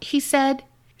 "Nope," he said.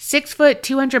 6 foot,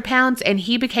 200 pounds, and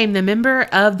he became the member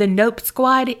of the Nope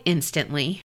Squad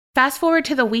instantly. Fast forward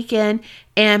to the weekend,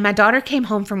 and my daughter came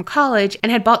home from college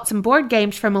and had bought some board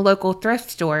games from a local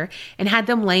thrift store and had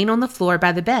them laying on the floor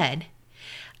by the bed.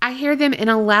 I hear them in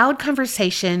a loud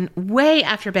conversation way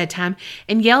after bedtime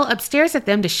and yell upstairs at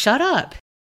them to shut up.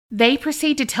 They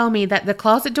proceed to tell me that the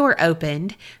closet door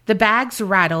opened, the bags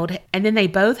rattled, and then they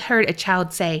both heard a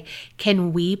child say,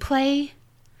 "Can we play?"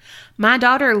 My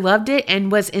daughter loved it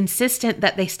and was insistent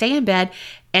that they stay in bed,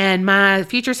 and my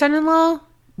future son-in-law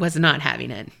was not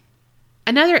having it.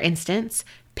 Another instance,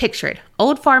 picture it,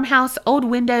 old farmhouse, old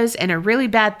windows, and a really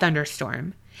bad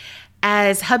thunderstorm.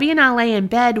 As hubby and I lay in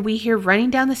bed, we hear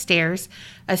running down the stairs,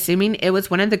 assuming it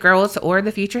was one of the girls or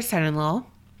the future son-in-law,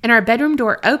 and our bedroom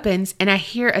door opens, and I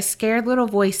hear a scared little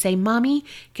voice say, "Mommy,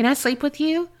 can I sleep with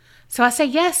you?" So I say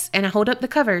yes, and I hold up the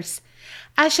covers.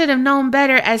 I should have known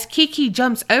better as Kiki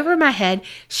jumps over my head,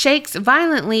 shakes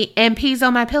violently, and pees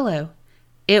on my pillow.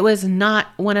 It was not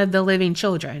one of the living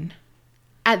children.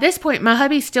 At this point, my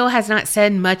hubby still has not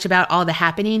said much about all the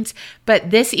happenings, but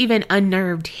this even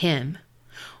unnerved him.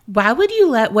 "Why would you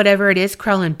let whatever it is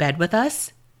crawl in bed with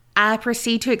us?" I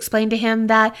proceed to explain to him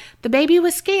that the baby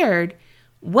was scared.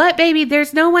 "What baby?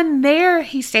 There's no one there,"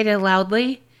 he stated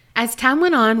loudly. As time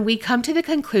went on, we come to the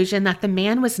conclusion that the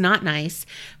man was not nice,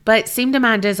 but seemed to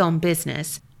mind his own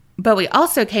business. But we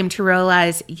also came to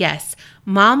realize, yes,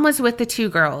 Mom was with the 2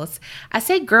 girls. I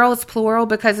say girls plural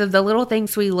because of the little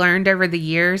things we learned over the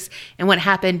years and what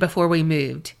happened before we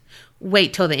moved.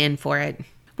 Wait till the end for it.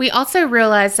 We also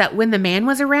realized that when the man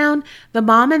was around, the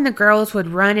mom and the girls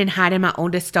would run and hide in my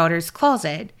oldest daughter's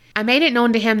closet. I made it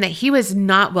known to him that he was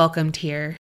not welcomed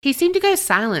here. He seemed to go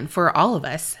silent for all of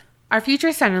us. Our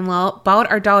future son-in-law bought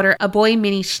our daughter a boy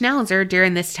mini schnauzer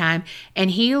during this time,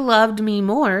 and he loved me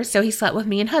more, so he slept with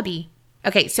me and hubby.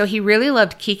 Okay, so he really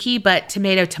loved Kiki, but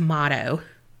tomato.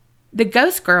 The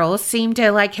ghost girls seemed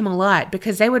to like him a lot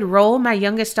because they would roll my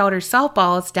youngest daughter's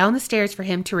softballs down the stairs for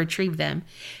him to retrieve them.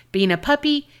 Being a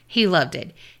puppy, he loved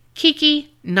it.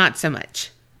 Kiki, not so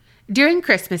much. During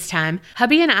Christmas time,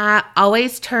 hubby and I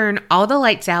always turn all the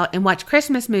lights out and watch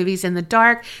Christmas movies in the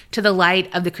dark to the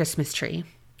light of the Christmas tree.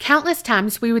 Countless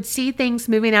times we would see things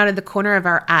moving out of the corner of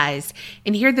our eyes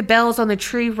and hear the bells on the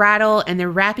tree rattle and the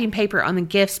wrapping paper on the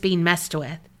gifts being messed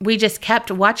with. We just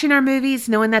kept watching our movies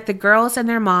knowing that the girls and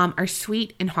their mom are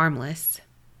sweet and harmless.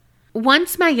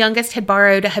 Once my youngest had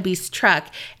borrowed hubby's truck,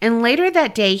 and later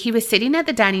that day he was sitting at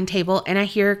the dining table and I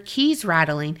hear keys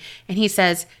rattling and he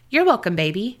says, "You're welcome,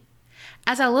 baby."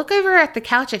 As I look over at the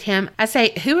couch at him, I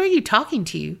say, "Who are you talking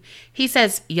to?" He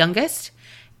says, "Youngest."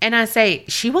 And I say,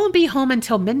 "She won't be home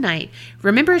until midnight.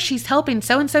 Remember, she's helping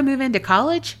so-and-so move into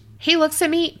college?" He looks at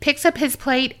me, picks up his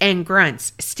plate, and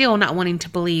grunts, still not wanting to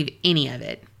believe any of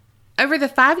it. Over the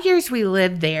 5 years we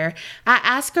lived there, I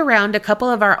asked around a couple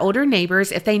of our older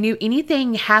neighbors if they knew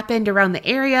anything happened around the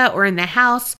area or in the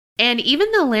house, and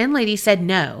even the landlady said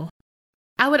no.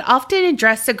 I would often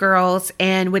address the girls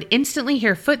and would instantly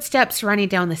hear footsteps running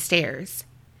down the stairs.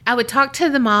 I would talk to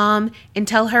the mom and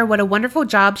tell her what a wonderful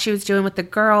job she was doing with the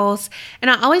girls,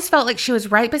 and I always felt like she was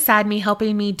right beside me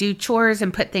helping me do chores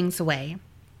and put things away.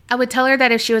 I would tell her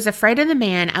that if she was afraid of the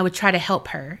man, I would try to help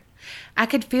her. I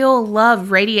could feel love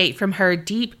radiate from her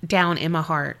deep down in my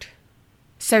heart.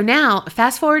 So now,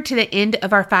 fast forward to the end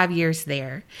of our 5 years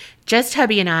there. Just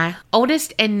hubby and I,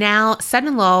 oldest and now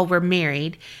son-in-law, were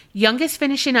married, youngest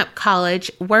finishing up college,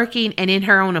 working, and in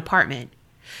her own apartment.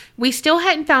 We still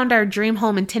hadn't found our dream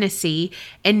home in Tennessee,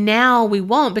 and now we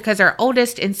won't because our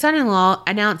oldest and son-in-law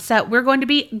announced that we're going to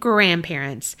be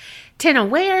grandparents. Tenna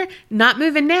where? Not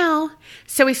moving now.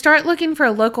 So we start looking for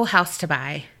a local house to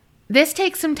buy. This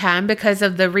takes some time because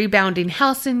of the rebounding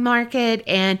housing market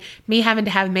and me having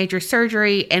to have major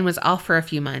surgery and was off for a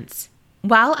few months.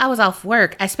 While I was off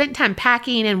work, I spent time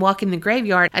packing and walking the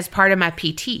graveyard as part of my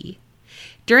PT.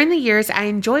 During the years, I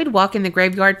enjoyed walking the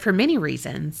graveyard for many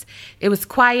reasons. It was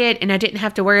quiet and I didn't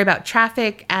have to worry about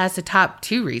traffic as the top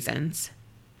 2 reasons.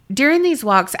 During these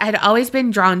walks, I had always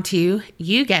been drawn to,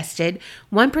 you guessed it,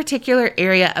 one particular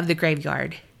area of the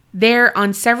graveyard. There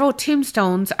on several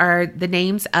tombstones are the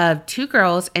names of 2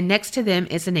 girls, and next to them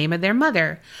is the name of their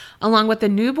mother, along with a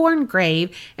newborn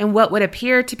grave and what would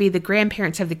appear to be the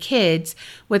grandparents of the kids,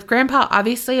 with Grandpa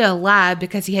obviously alive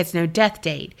because he has no death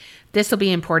date. This will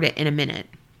be important in a minute.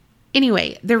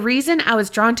 Anyway, the reason I was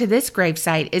drawn to this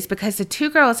gravesite is because the two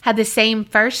girls had the same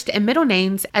first and middle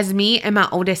names as me and my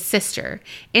oldest sister,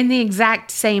 in the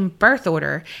exact same birth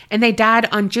order, and they died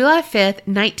on July 5th,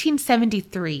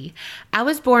 1973. I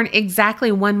was born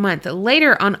exactly 1 month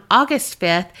later on August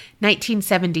 5th,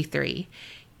 1973.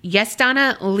 Yes,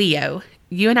 Donna, Leo,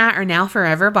 you and I are now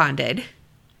forever bonded.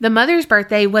 The mother's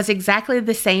birthday was exactly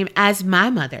the same as my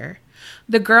mother.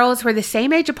 The girls were the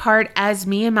same age apart as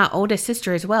me and my oldest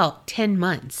sister as well, 10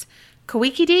 months.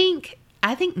 Kawiki dink?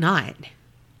 I think not.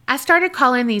 I started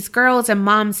calling these girls and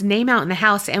mom's name out in the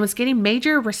house and was getting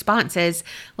major responses,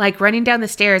 like running down the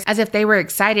stairs as if they were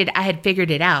excited I had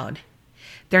figured it out.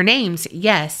 Their names,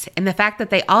 yes, and the fact that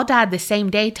they all died the same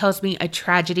day tells me a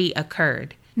tragedy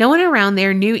occurred. No one around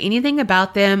there knew anything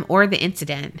about them or the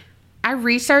incident. I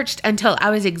researched until I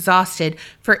was exhausted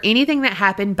for anything that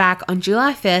happened back on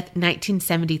July 5th,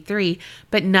 1973,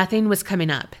 but nothing was coming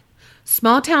up.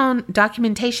 Small town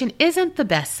documentation isn't the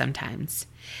best sometimes.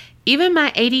 Even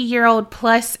my 80-year-old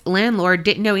plus landlord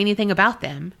didn't know anything about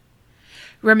them.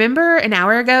 Remember an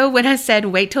hour ago when I said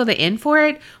wait till the end for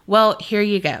it? Well, here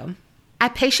you go. I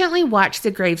patiently watched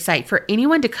the gravesite for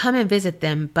anyone to come and visit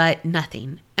them, but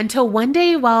nothing. Until one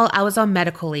day while I was on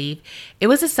medical leave, it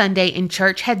was a Sunday and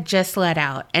church had just let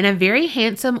out, and a very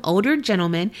handsome older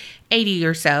gentleman, 80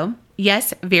 or so,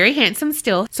 yes, very handsome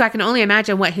still, so I can only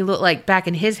imagine what he looked like back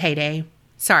in his heyday.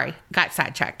 Sorry, got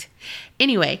sidetracked.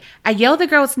 Anyway, I yelled the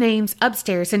girls' names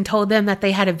upstairs and told them that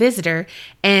they had a visitor,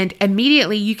 and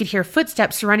immediately you could hear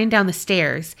footsteps running down the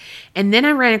stairs, and then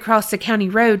I ran across the county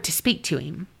road to speak to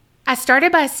him. I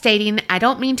started by stating I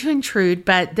don't mean to intrude,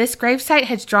 but this gravesite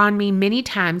has drawn me many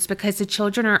times because the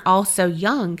children are all so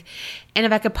young, and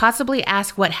if I could possibly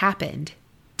ask what happened.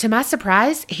 To my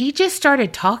surprise, he just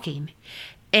started talking,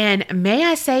 and may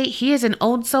I say he is an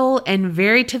old soul and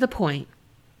very to the point.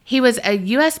 He was a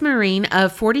U.S. Marine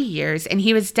of 40 years, and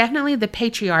he was definitely the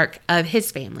patriarch of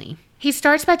his family. He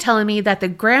starts by telling me that the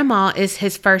grandma is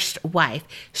his first wife.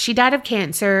 She died of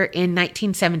cancer in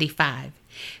 1975.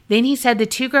 Then he said the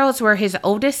two girls were his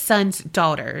oldest son's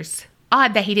daughters.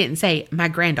 Odd that he didn't say my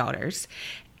granddaughters.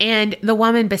 And the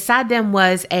woman beside them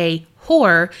was a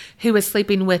whore who was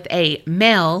sleeping with a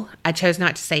male. I chose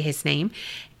not to say his name.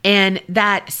 And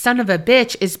that son of a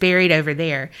bitch is buried over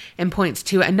there, and points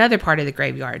to another part of the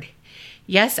graveyard.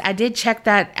 Yes, I did check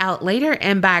that out later,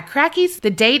 and by crackies,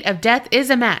 the date of death is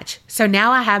a match. So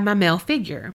now I have my male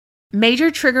figure.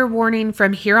 Major trigger warning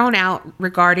from here on out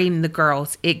regarding the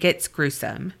girls. It gets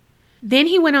gruesome. Then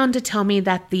he went on to tell me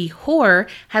that the whore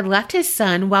had left his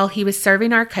son while he was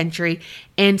serving our country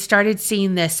and started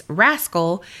seeing this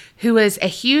rascal who was a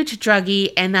huge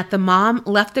druggie, and that the mom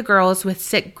left the girls with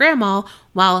sick grandma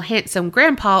while handsome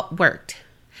grandpa worked.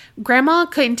 Grandma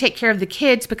couldn't take care of the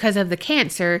kids because of the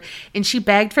cancer, and she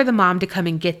begged for the mom to come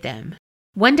and get them.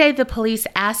 One day, the police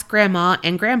asked Grandma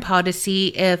and Grandpa to see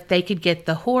if they could get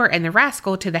the whore and the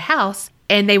rascal to the house,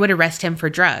 and they would arrest him for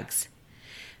drugs.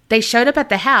 They showed up at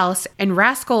the house, and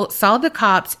Rascal saw the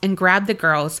cops and grabbed the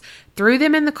girls, threw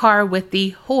them in the car with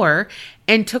the whore,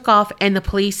 and took off, and the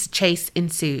police chase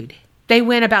ensued. They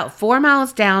went about 4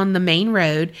 miles down the main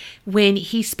road when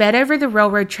he sped over the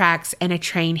railroad tracks and a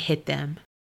train hit them.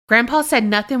 Grandpa said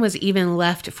nothing was even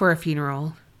left for a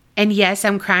funeral. And yes,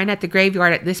 I'm crying at the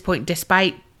graveyard at this point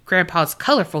despite Grandpa's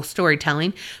colorful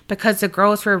storytelling because the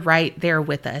girls were right there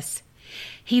with us.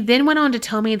 He then went on to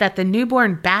tell me that the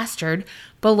newborn bastard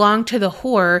belonged to the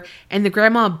whore, and the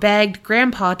grandma begged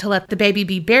Grandpa to let the baby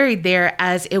be buried there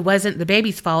as it wasn't the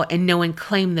baby's fault and no one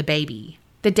claimed the baby.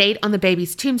 The date on the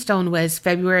baby's tombstone was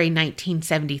February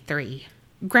 1973.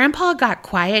 Grandpa got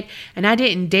quiet, and I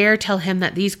didn't dare tell him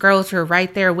that these girls were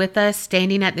right there with us,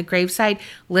 standing at the gravesite,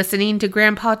 listening to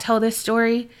Grandpa tell this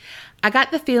story. I got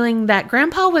the feeling that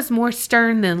Grandpa was more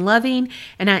stern than loving,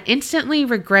 and I instantly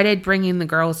regretted bringing the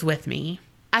girls with me.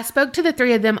 I spoke to the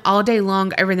three of them all day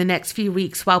long over the next few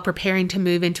weeks while preparing to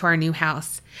move into our new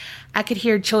house. I could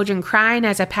hear children crying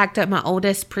as I packed up my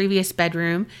oldest previous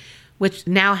bedroom, which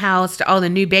now housed all the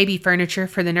new baby furniture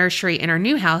for the nursery in our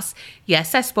new house.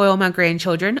 Yes, I spoil my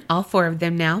grandchildren, all 4 of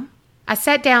them now. I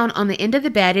sat down on the end of the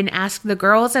bed and asked the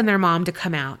girls and their mom to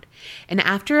come out. And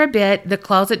after a bit, the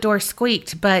closet door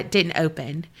squeaked but didn't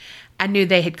open. I knew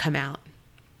they had come out.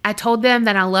 I told them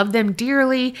that I loved them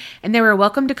dearly and they were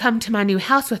welcome to come to my new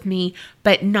house with me,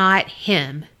 but not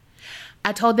him.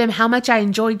 I told them how much I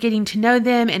enjoyed getting to know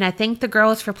them, and I thanked the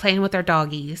girls for playing with their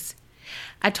doggies.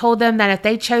 I told them that if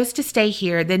they chose to stay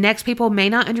here, the next people may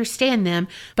not understand them,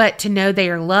 but to know they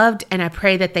are loved, and I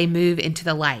pray that they move into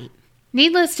the light.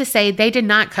 Needless to say, they did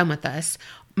not come with us.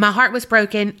 My heart was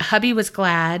broken. Hubby was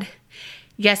glad.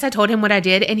 Yes, I told him what I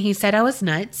did, and he said I was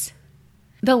nuts.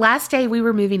 The last day we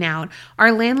were moving out,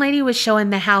 our landlady was showing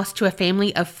the house to a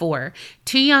family of 4,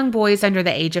 2 young boys under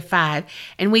the age of 5,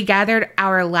 and we gathered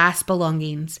our last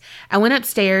belongings. I went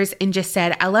upstairs and just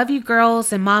said, "I love you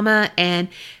girls and mama," and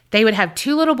they would have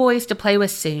 2 little boys to play with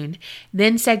soon,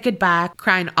 then said goodbye,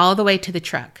 crying all the way to the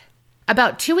truck.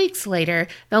 About 2 weeks later,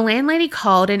 the landlady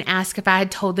called and asked if I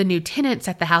had told the new tenants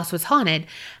that the house was haunted.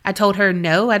 I told her,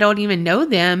 no, I don't even know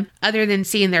them other than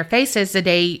seeing their faces the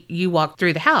day you walked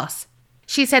through the house.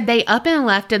 She said they up and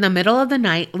left in the middle of the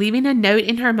night, leaving a note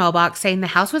in her mailbox saying the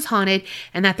house was haunted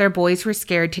and that their boys were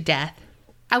scared to death.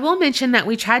 I will mention that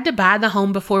we tried to buy the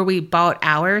home before we bought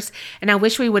ours, and I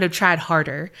wish we would have tried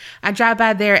harder. I drive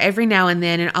by there every now and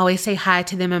then and always say hi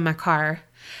to them in my car.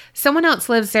 Someone else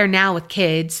lives there now with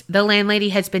kids. The landlady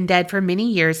has been dead for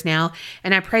many years now,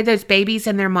 and I pray those babies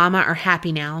and their mama are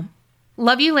happy now.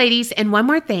 Love you ladies, and one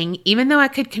more thing, even though I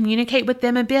could communicate with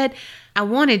them a bit, I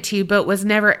wanted to, but was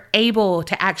never able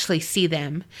to actually see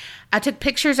them. I took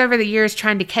pictures over the years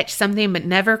trying to catch something, but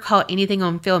never caught anything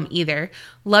on film either.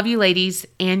 Love you ladies,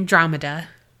 Andromeda.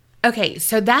 Okay,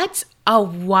 so that's a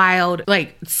wild,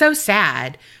 so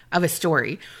sad of a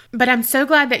story. But I'm so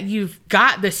glad that you've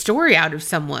got the story out of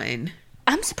someone.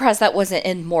 I'm surprised that wasn't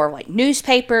in more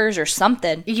newspapers or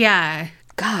something. Yeah.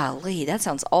 Golly, that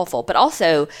sounds awful. But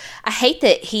also, I hate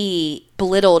that he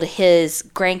belittled his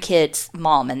grandkid's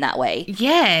mom in that way.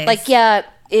 Yes. Yeah,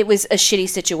 it was a shitty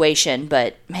situation,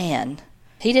 but man,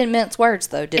 he didn't mince words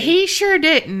though, did he? He sure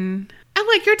didn't. I'm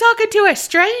like, you're talking to a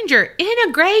stranger in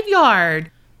a graveyard.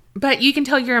 But you can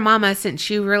tell you're a mama since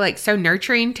you were so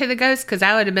nurturing to the ghost, because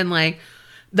I would have been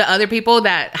the other people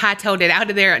that hightailed it out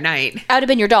of there at night. I would have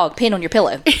been your dog peeing on your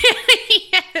pillow.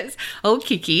 Yes. Old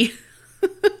Kiki.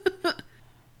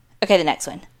 Okay, the next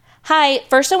one. Hi,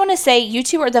 first I want to say you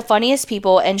two are the funniest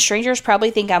people, and strangers probably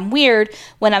think I'm weird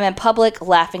when I'm in public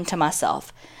laughing to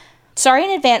myself. Sorry in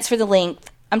advance for the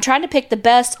length. I'm trying to pick the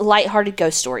best lighthearted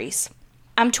ghost stories.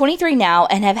 I'm 23 now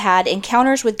and have had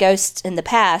encounters with ghosts in the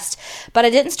past, but I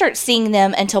didn't start seeing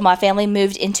them until my family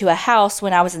moved into a house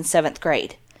when I was in 7th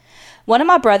grade. One of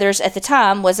my brothers at the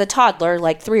time was a toddler,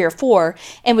 3 or 4,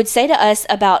 and would say to us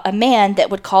about a man that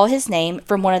would call his name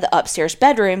from one of the upstairs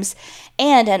bedrooms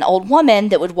and an old woman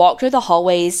that would walk through the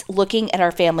hallways looking at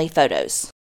our family photos.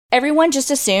 Everyone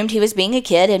just assumed he was being a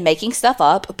kid and making stuff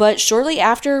up, but shortly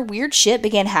after, weird shit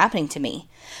began happening to me.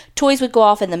 Toys would go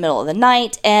off in the middle of the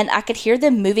night, and I could hear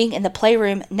them moving in the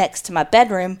playroom next to my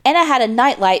bedroom, and I had a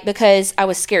nightlight because I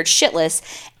was scared shitless,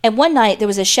 and one night there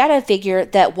was a shadow figure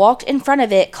that walked in front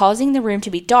of it, causing the room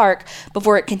to be dark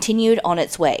before it continued on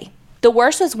its way. The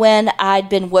worst was when I'd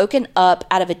been woken up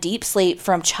out of a deep sleep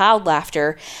from child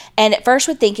laughter, and at first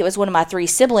would think it was one of my 3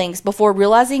 siblings before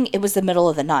realizing it was the middle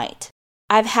of the night.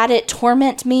 I've had it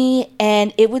torment me,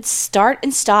 and it would start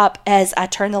and stop as I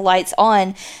turned the lights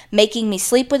on, making me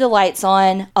sleep with the lights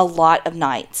on a lot of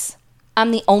nights.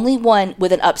 I'm the only one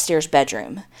with an upstairs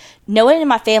bedroom. No one in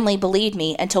my family believed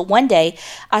me until one day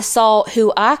I saw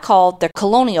who I called the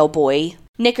colonial boy,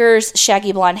 knickers,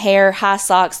 shaggy blonde hair, high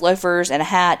socks, loafers, and a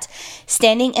hat,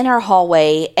 standing in our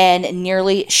hallway and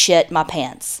nearly shit my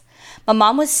pants. My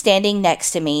mom was standing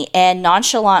next to me and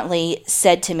nonchalantly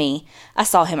said to me, "I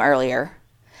saw him earlier."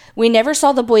 We never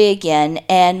saw the boy again,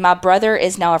 and my brother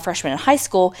is now a freshman in high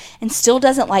school and still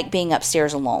doesn't like being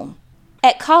upstairs alone.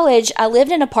 At college, I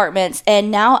lived in apartments, and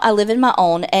now I live in my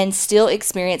own and still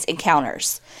experience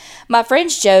encounters. My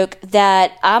friends joke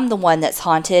that I'm the one that's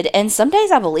haunted, and some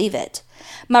days I believe it.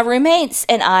 My roommates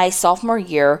and I, sophomore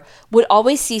year, would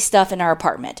always see stuff in our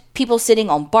apartment. People sitting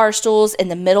on bar stools in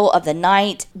the middle of the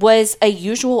night was a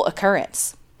usual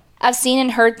occurrence. I've seen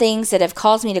and heard things that have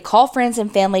caused me to call friends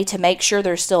and family to make sure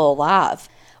they're still alive.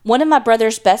 One of my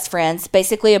brother's best friends,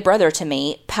 basically a brother to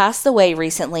me, passed away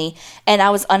recently, and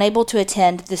I was unable to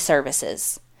attend the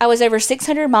services. I was over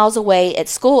 600 miles away at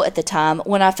school at the time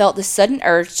when I felt the sudden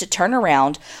urge to turn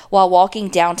around while walking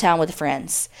downtown with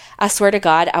friends. I swear to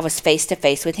God, I was face to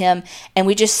face with him, and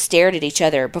we just stared at each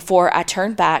other before I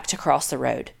turned back to cross the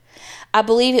road. I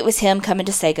believe it was him coming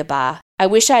to say goodbye. I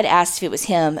wish I'd asked if it was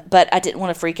him, but I didn't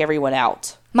want to freak everyone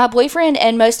out. My boyfriend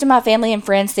and most of my family and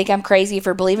friends think I'm crazy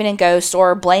for believing in ghosts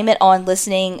or blame it on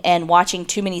listening and watching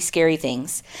too many scary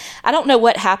things. I don't know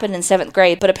what happened in 7th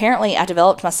grade, but apparently I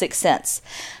developed my sixth sense.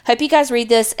 Hope you guys read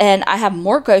this, and I have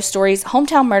more ghost stories,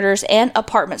 hometown murders, and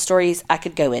apartment stories I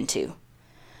could go into.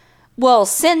 Well,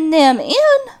 send them in.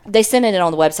 They sent it in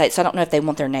on the website, so I don't know if they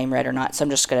want their name read or not, so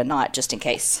I'm just going to not, just in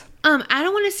case. I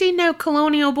don't want to see no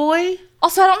colonial boy.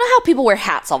 Also, I don't know how people wear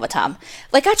hats all the time.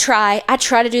 Like, I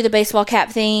try to do the baseball cap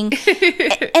thing,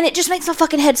 and it just makes my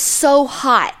fucking head so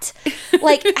hot.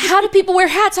 Like, how do people wear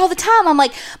hats all the time? I'm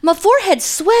like, my forehead's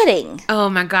sweating. Oh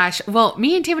my gosh. Well,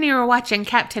 me and Tiffany were watching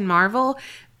Captain Marvel.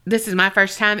 This is my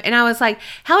first time. And I was like,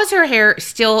 how is her hair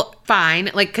still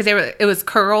fine? Like, because it was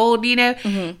curled, you know?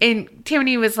 Mm-hmm. And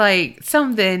Tiffany was like,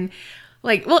 something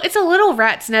like, well, it's a little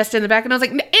rat's nest in the back. And I was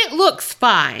like, it looks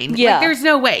fine. Yeah. Like, there's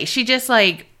no way. She just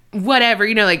like, whatever,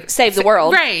 you know, like. Save the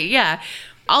world. Right, yeah.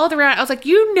 All around, I was like,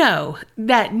 you know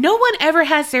that no one ever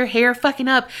has their hair fucking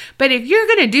up. But if you're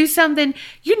going to do something,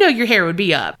 you know your hair would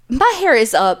be up. My hair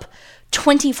is up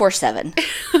 24/7.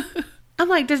 I'm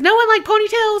like, does no one like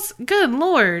ponytails? Good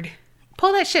Lord.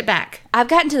 Pull that shit back. I've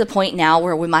gotten to the point now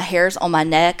where when my hair's on my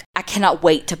neck, I cannot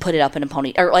wait to put it up in a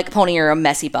pony, or like a pony or a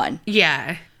messy bun.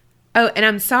 Yeah. Oh, and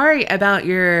I'm sorry about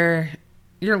your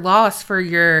loss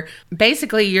for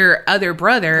basically your other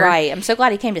brother. Right. I'm so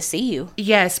glad he came to see you.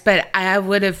 Yes, but I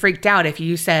would have freaked out if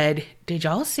you said, did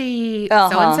y'all see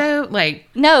so-and-so? Like,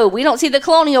 no, we don't see the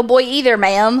colonial boy either,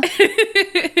 ma'am.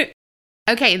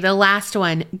 Okay, the last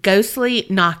one, ghostly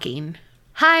knocking.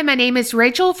 Hi, my name is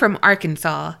Rachel from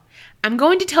Arkansas. I'm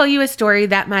going to tell you a story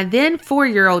that my then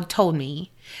 4-year-old told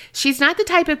me. She's not the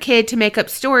type of kid to make up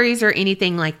stories or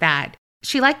anything like that.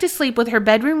 She liked to sleep with her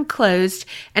bedroom closed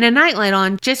and a nightlight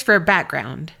on just for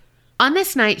background. On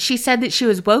this night, she said that she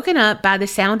was woken up by the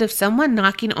sound of someone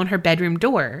knocking on her bedroom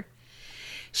door.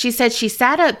 She said she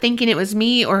sat up thinking it was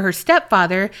me or her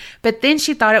stepfather, but then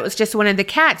she thought it was just one of the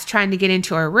cats trying to get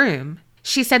into her room.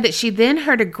 She said that she then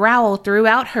heard a growl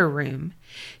throughout her room.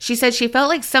 She said she felt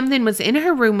like something was in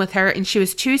her room with her and she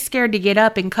was too scared to get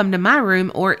up and come to my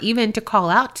room or even to call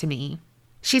out to me.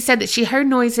 She said that she heard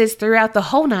noises throughout the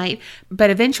whole night, but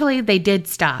eventually they did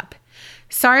stop.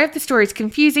 Sorry if the story's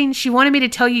confusing. She wanted me to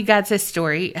tell you guys this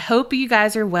story. Hope you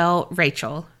guys are well,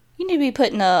 Rachel. You need to be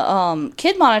putting a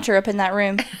kid monitor up in that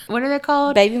room. What are they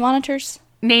called? Baby monitors?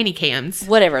 Nanny cams.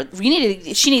 Whatever.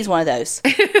 She needs one of those.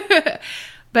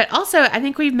 But also, I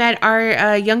think we've met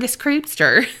our youngest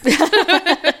creepster.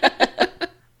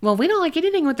 Well, we don't like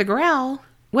anything with the growl.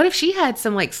 What if she had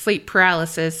some like sleep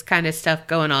paralysis kind of stuff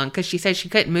going on because she said she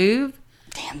couldn't move?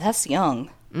 Damn, that's young.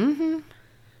 Mm-hmm.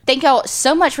 Thank y'all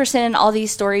so much for sending all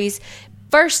these stories.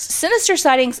 First, Sinister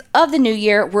Sightings of the new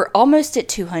year. We're almost at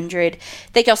 200.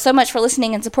 Thank y'all so much for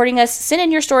listening and supporting us. Send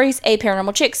in your stories,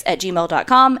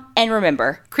 aparanormalchicks@gmail.com. And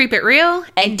remember, creep it real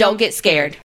and don't get scared.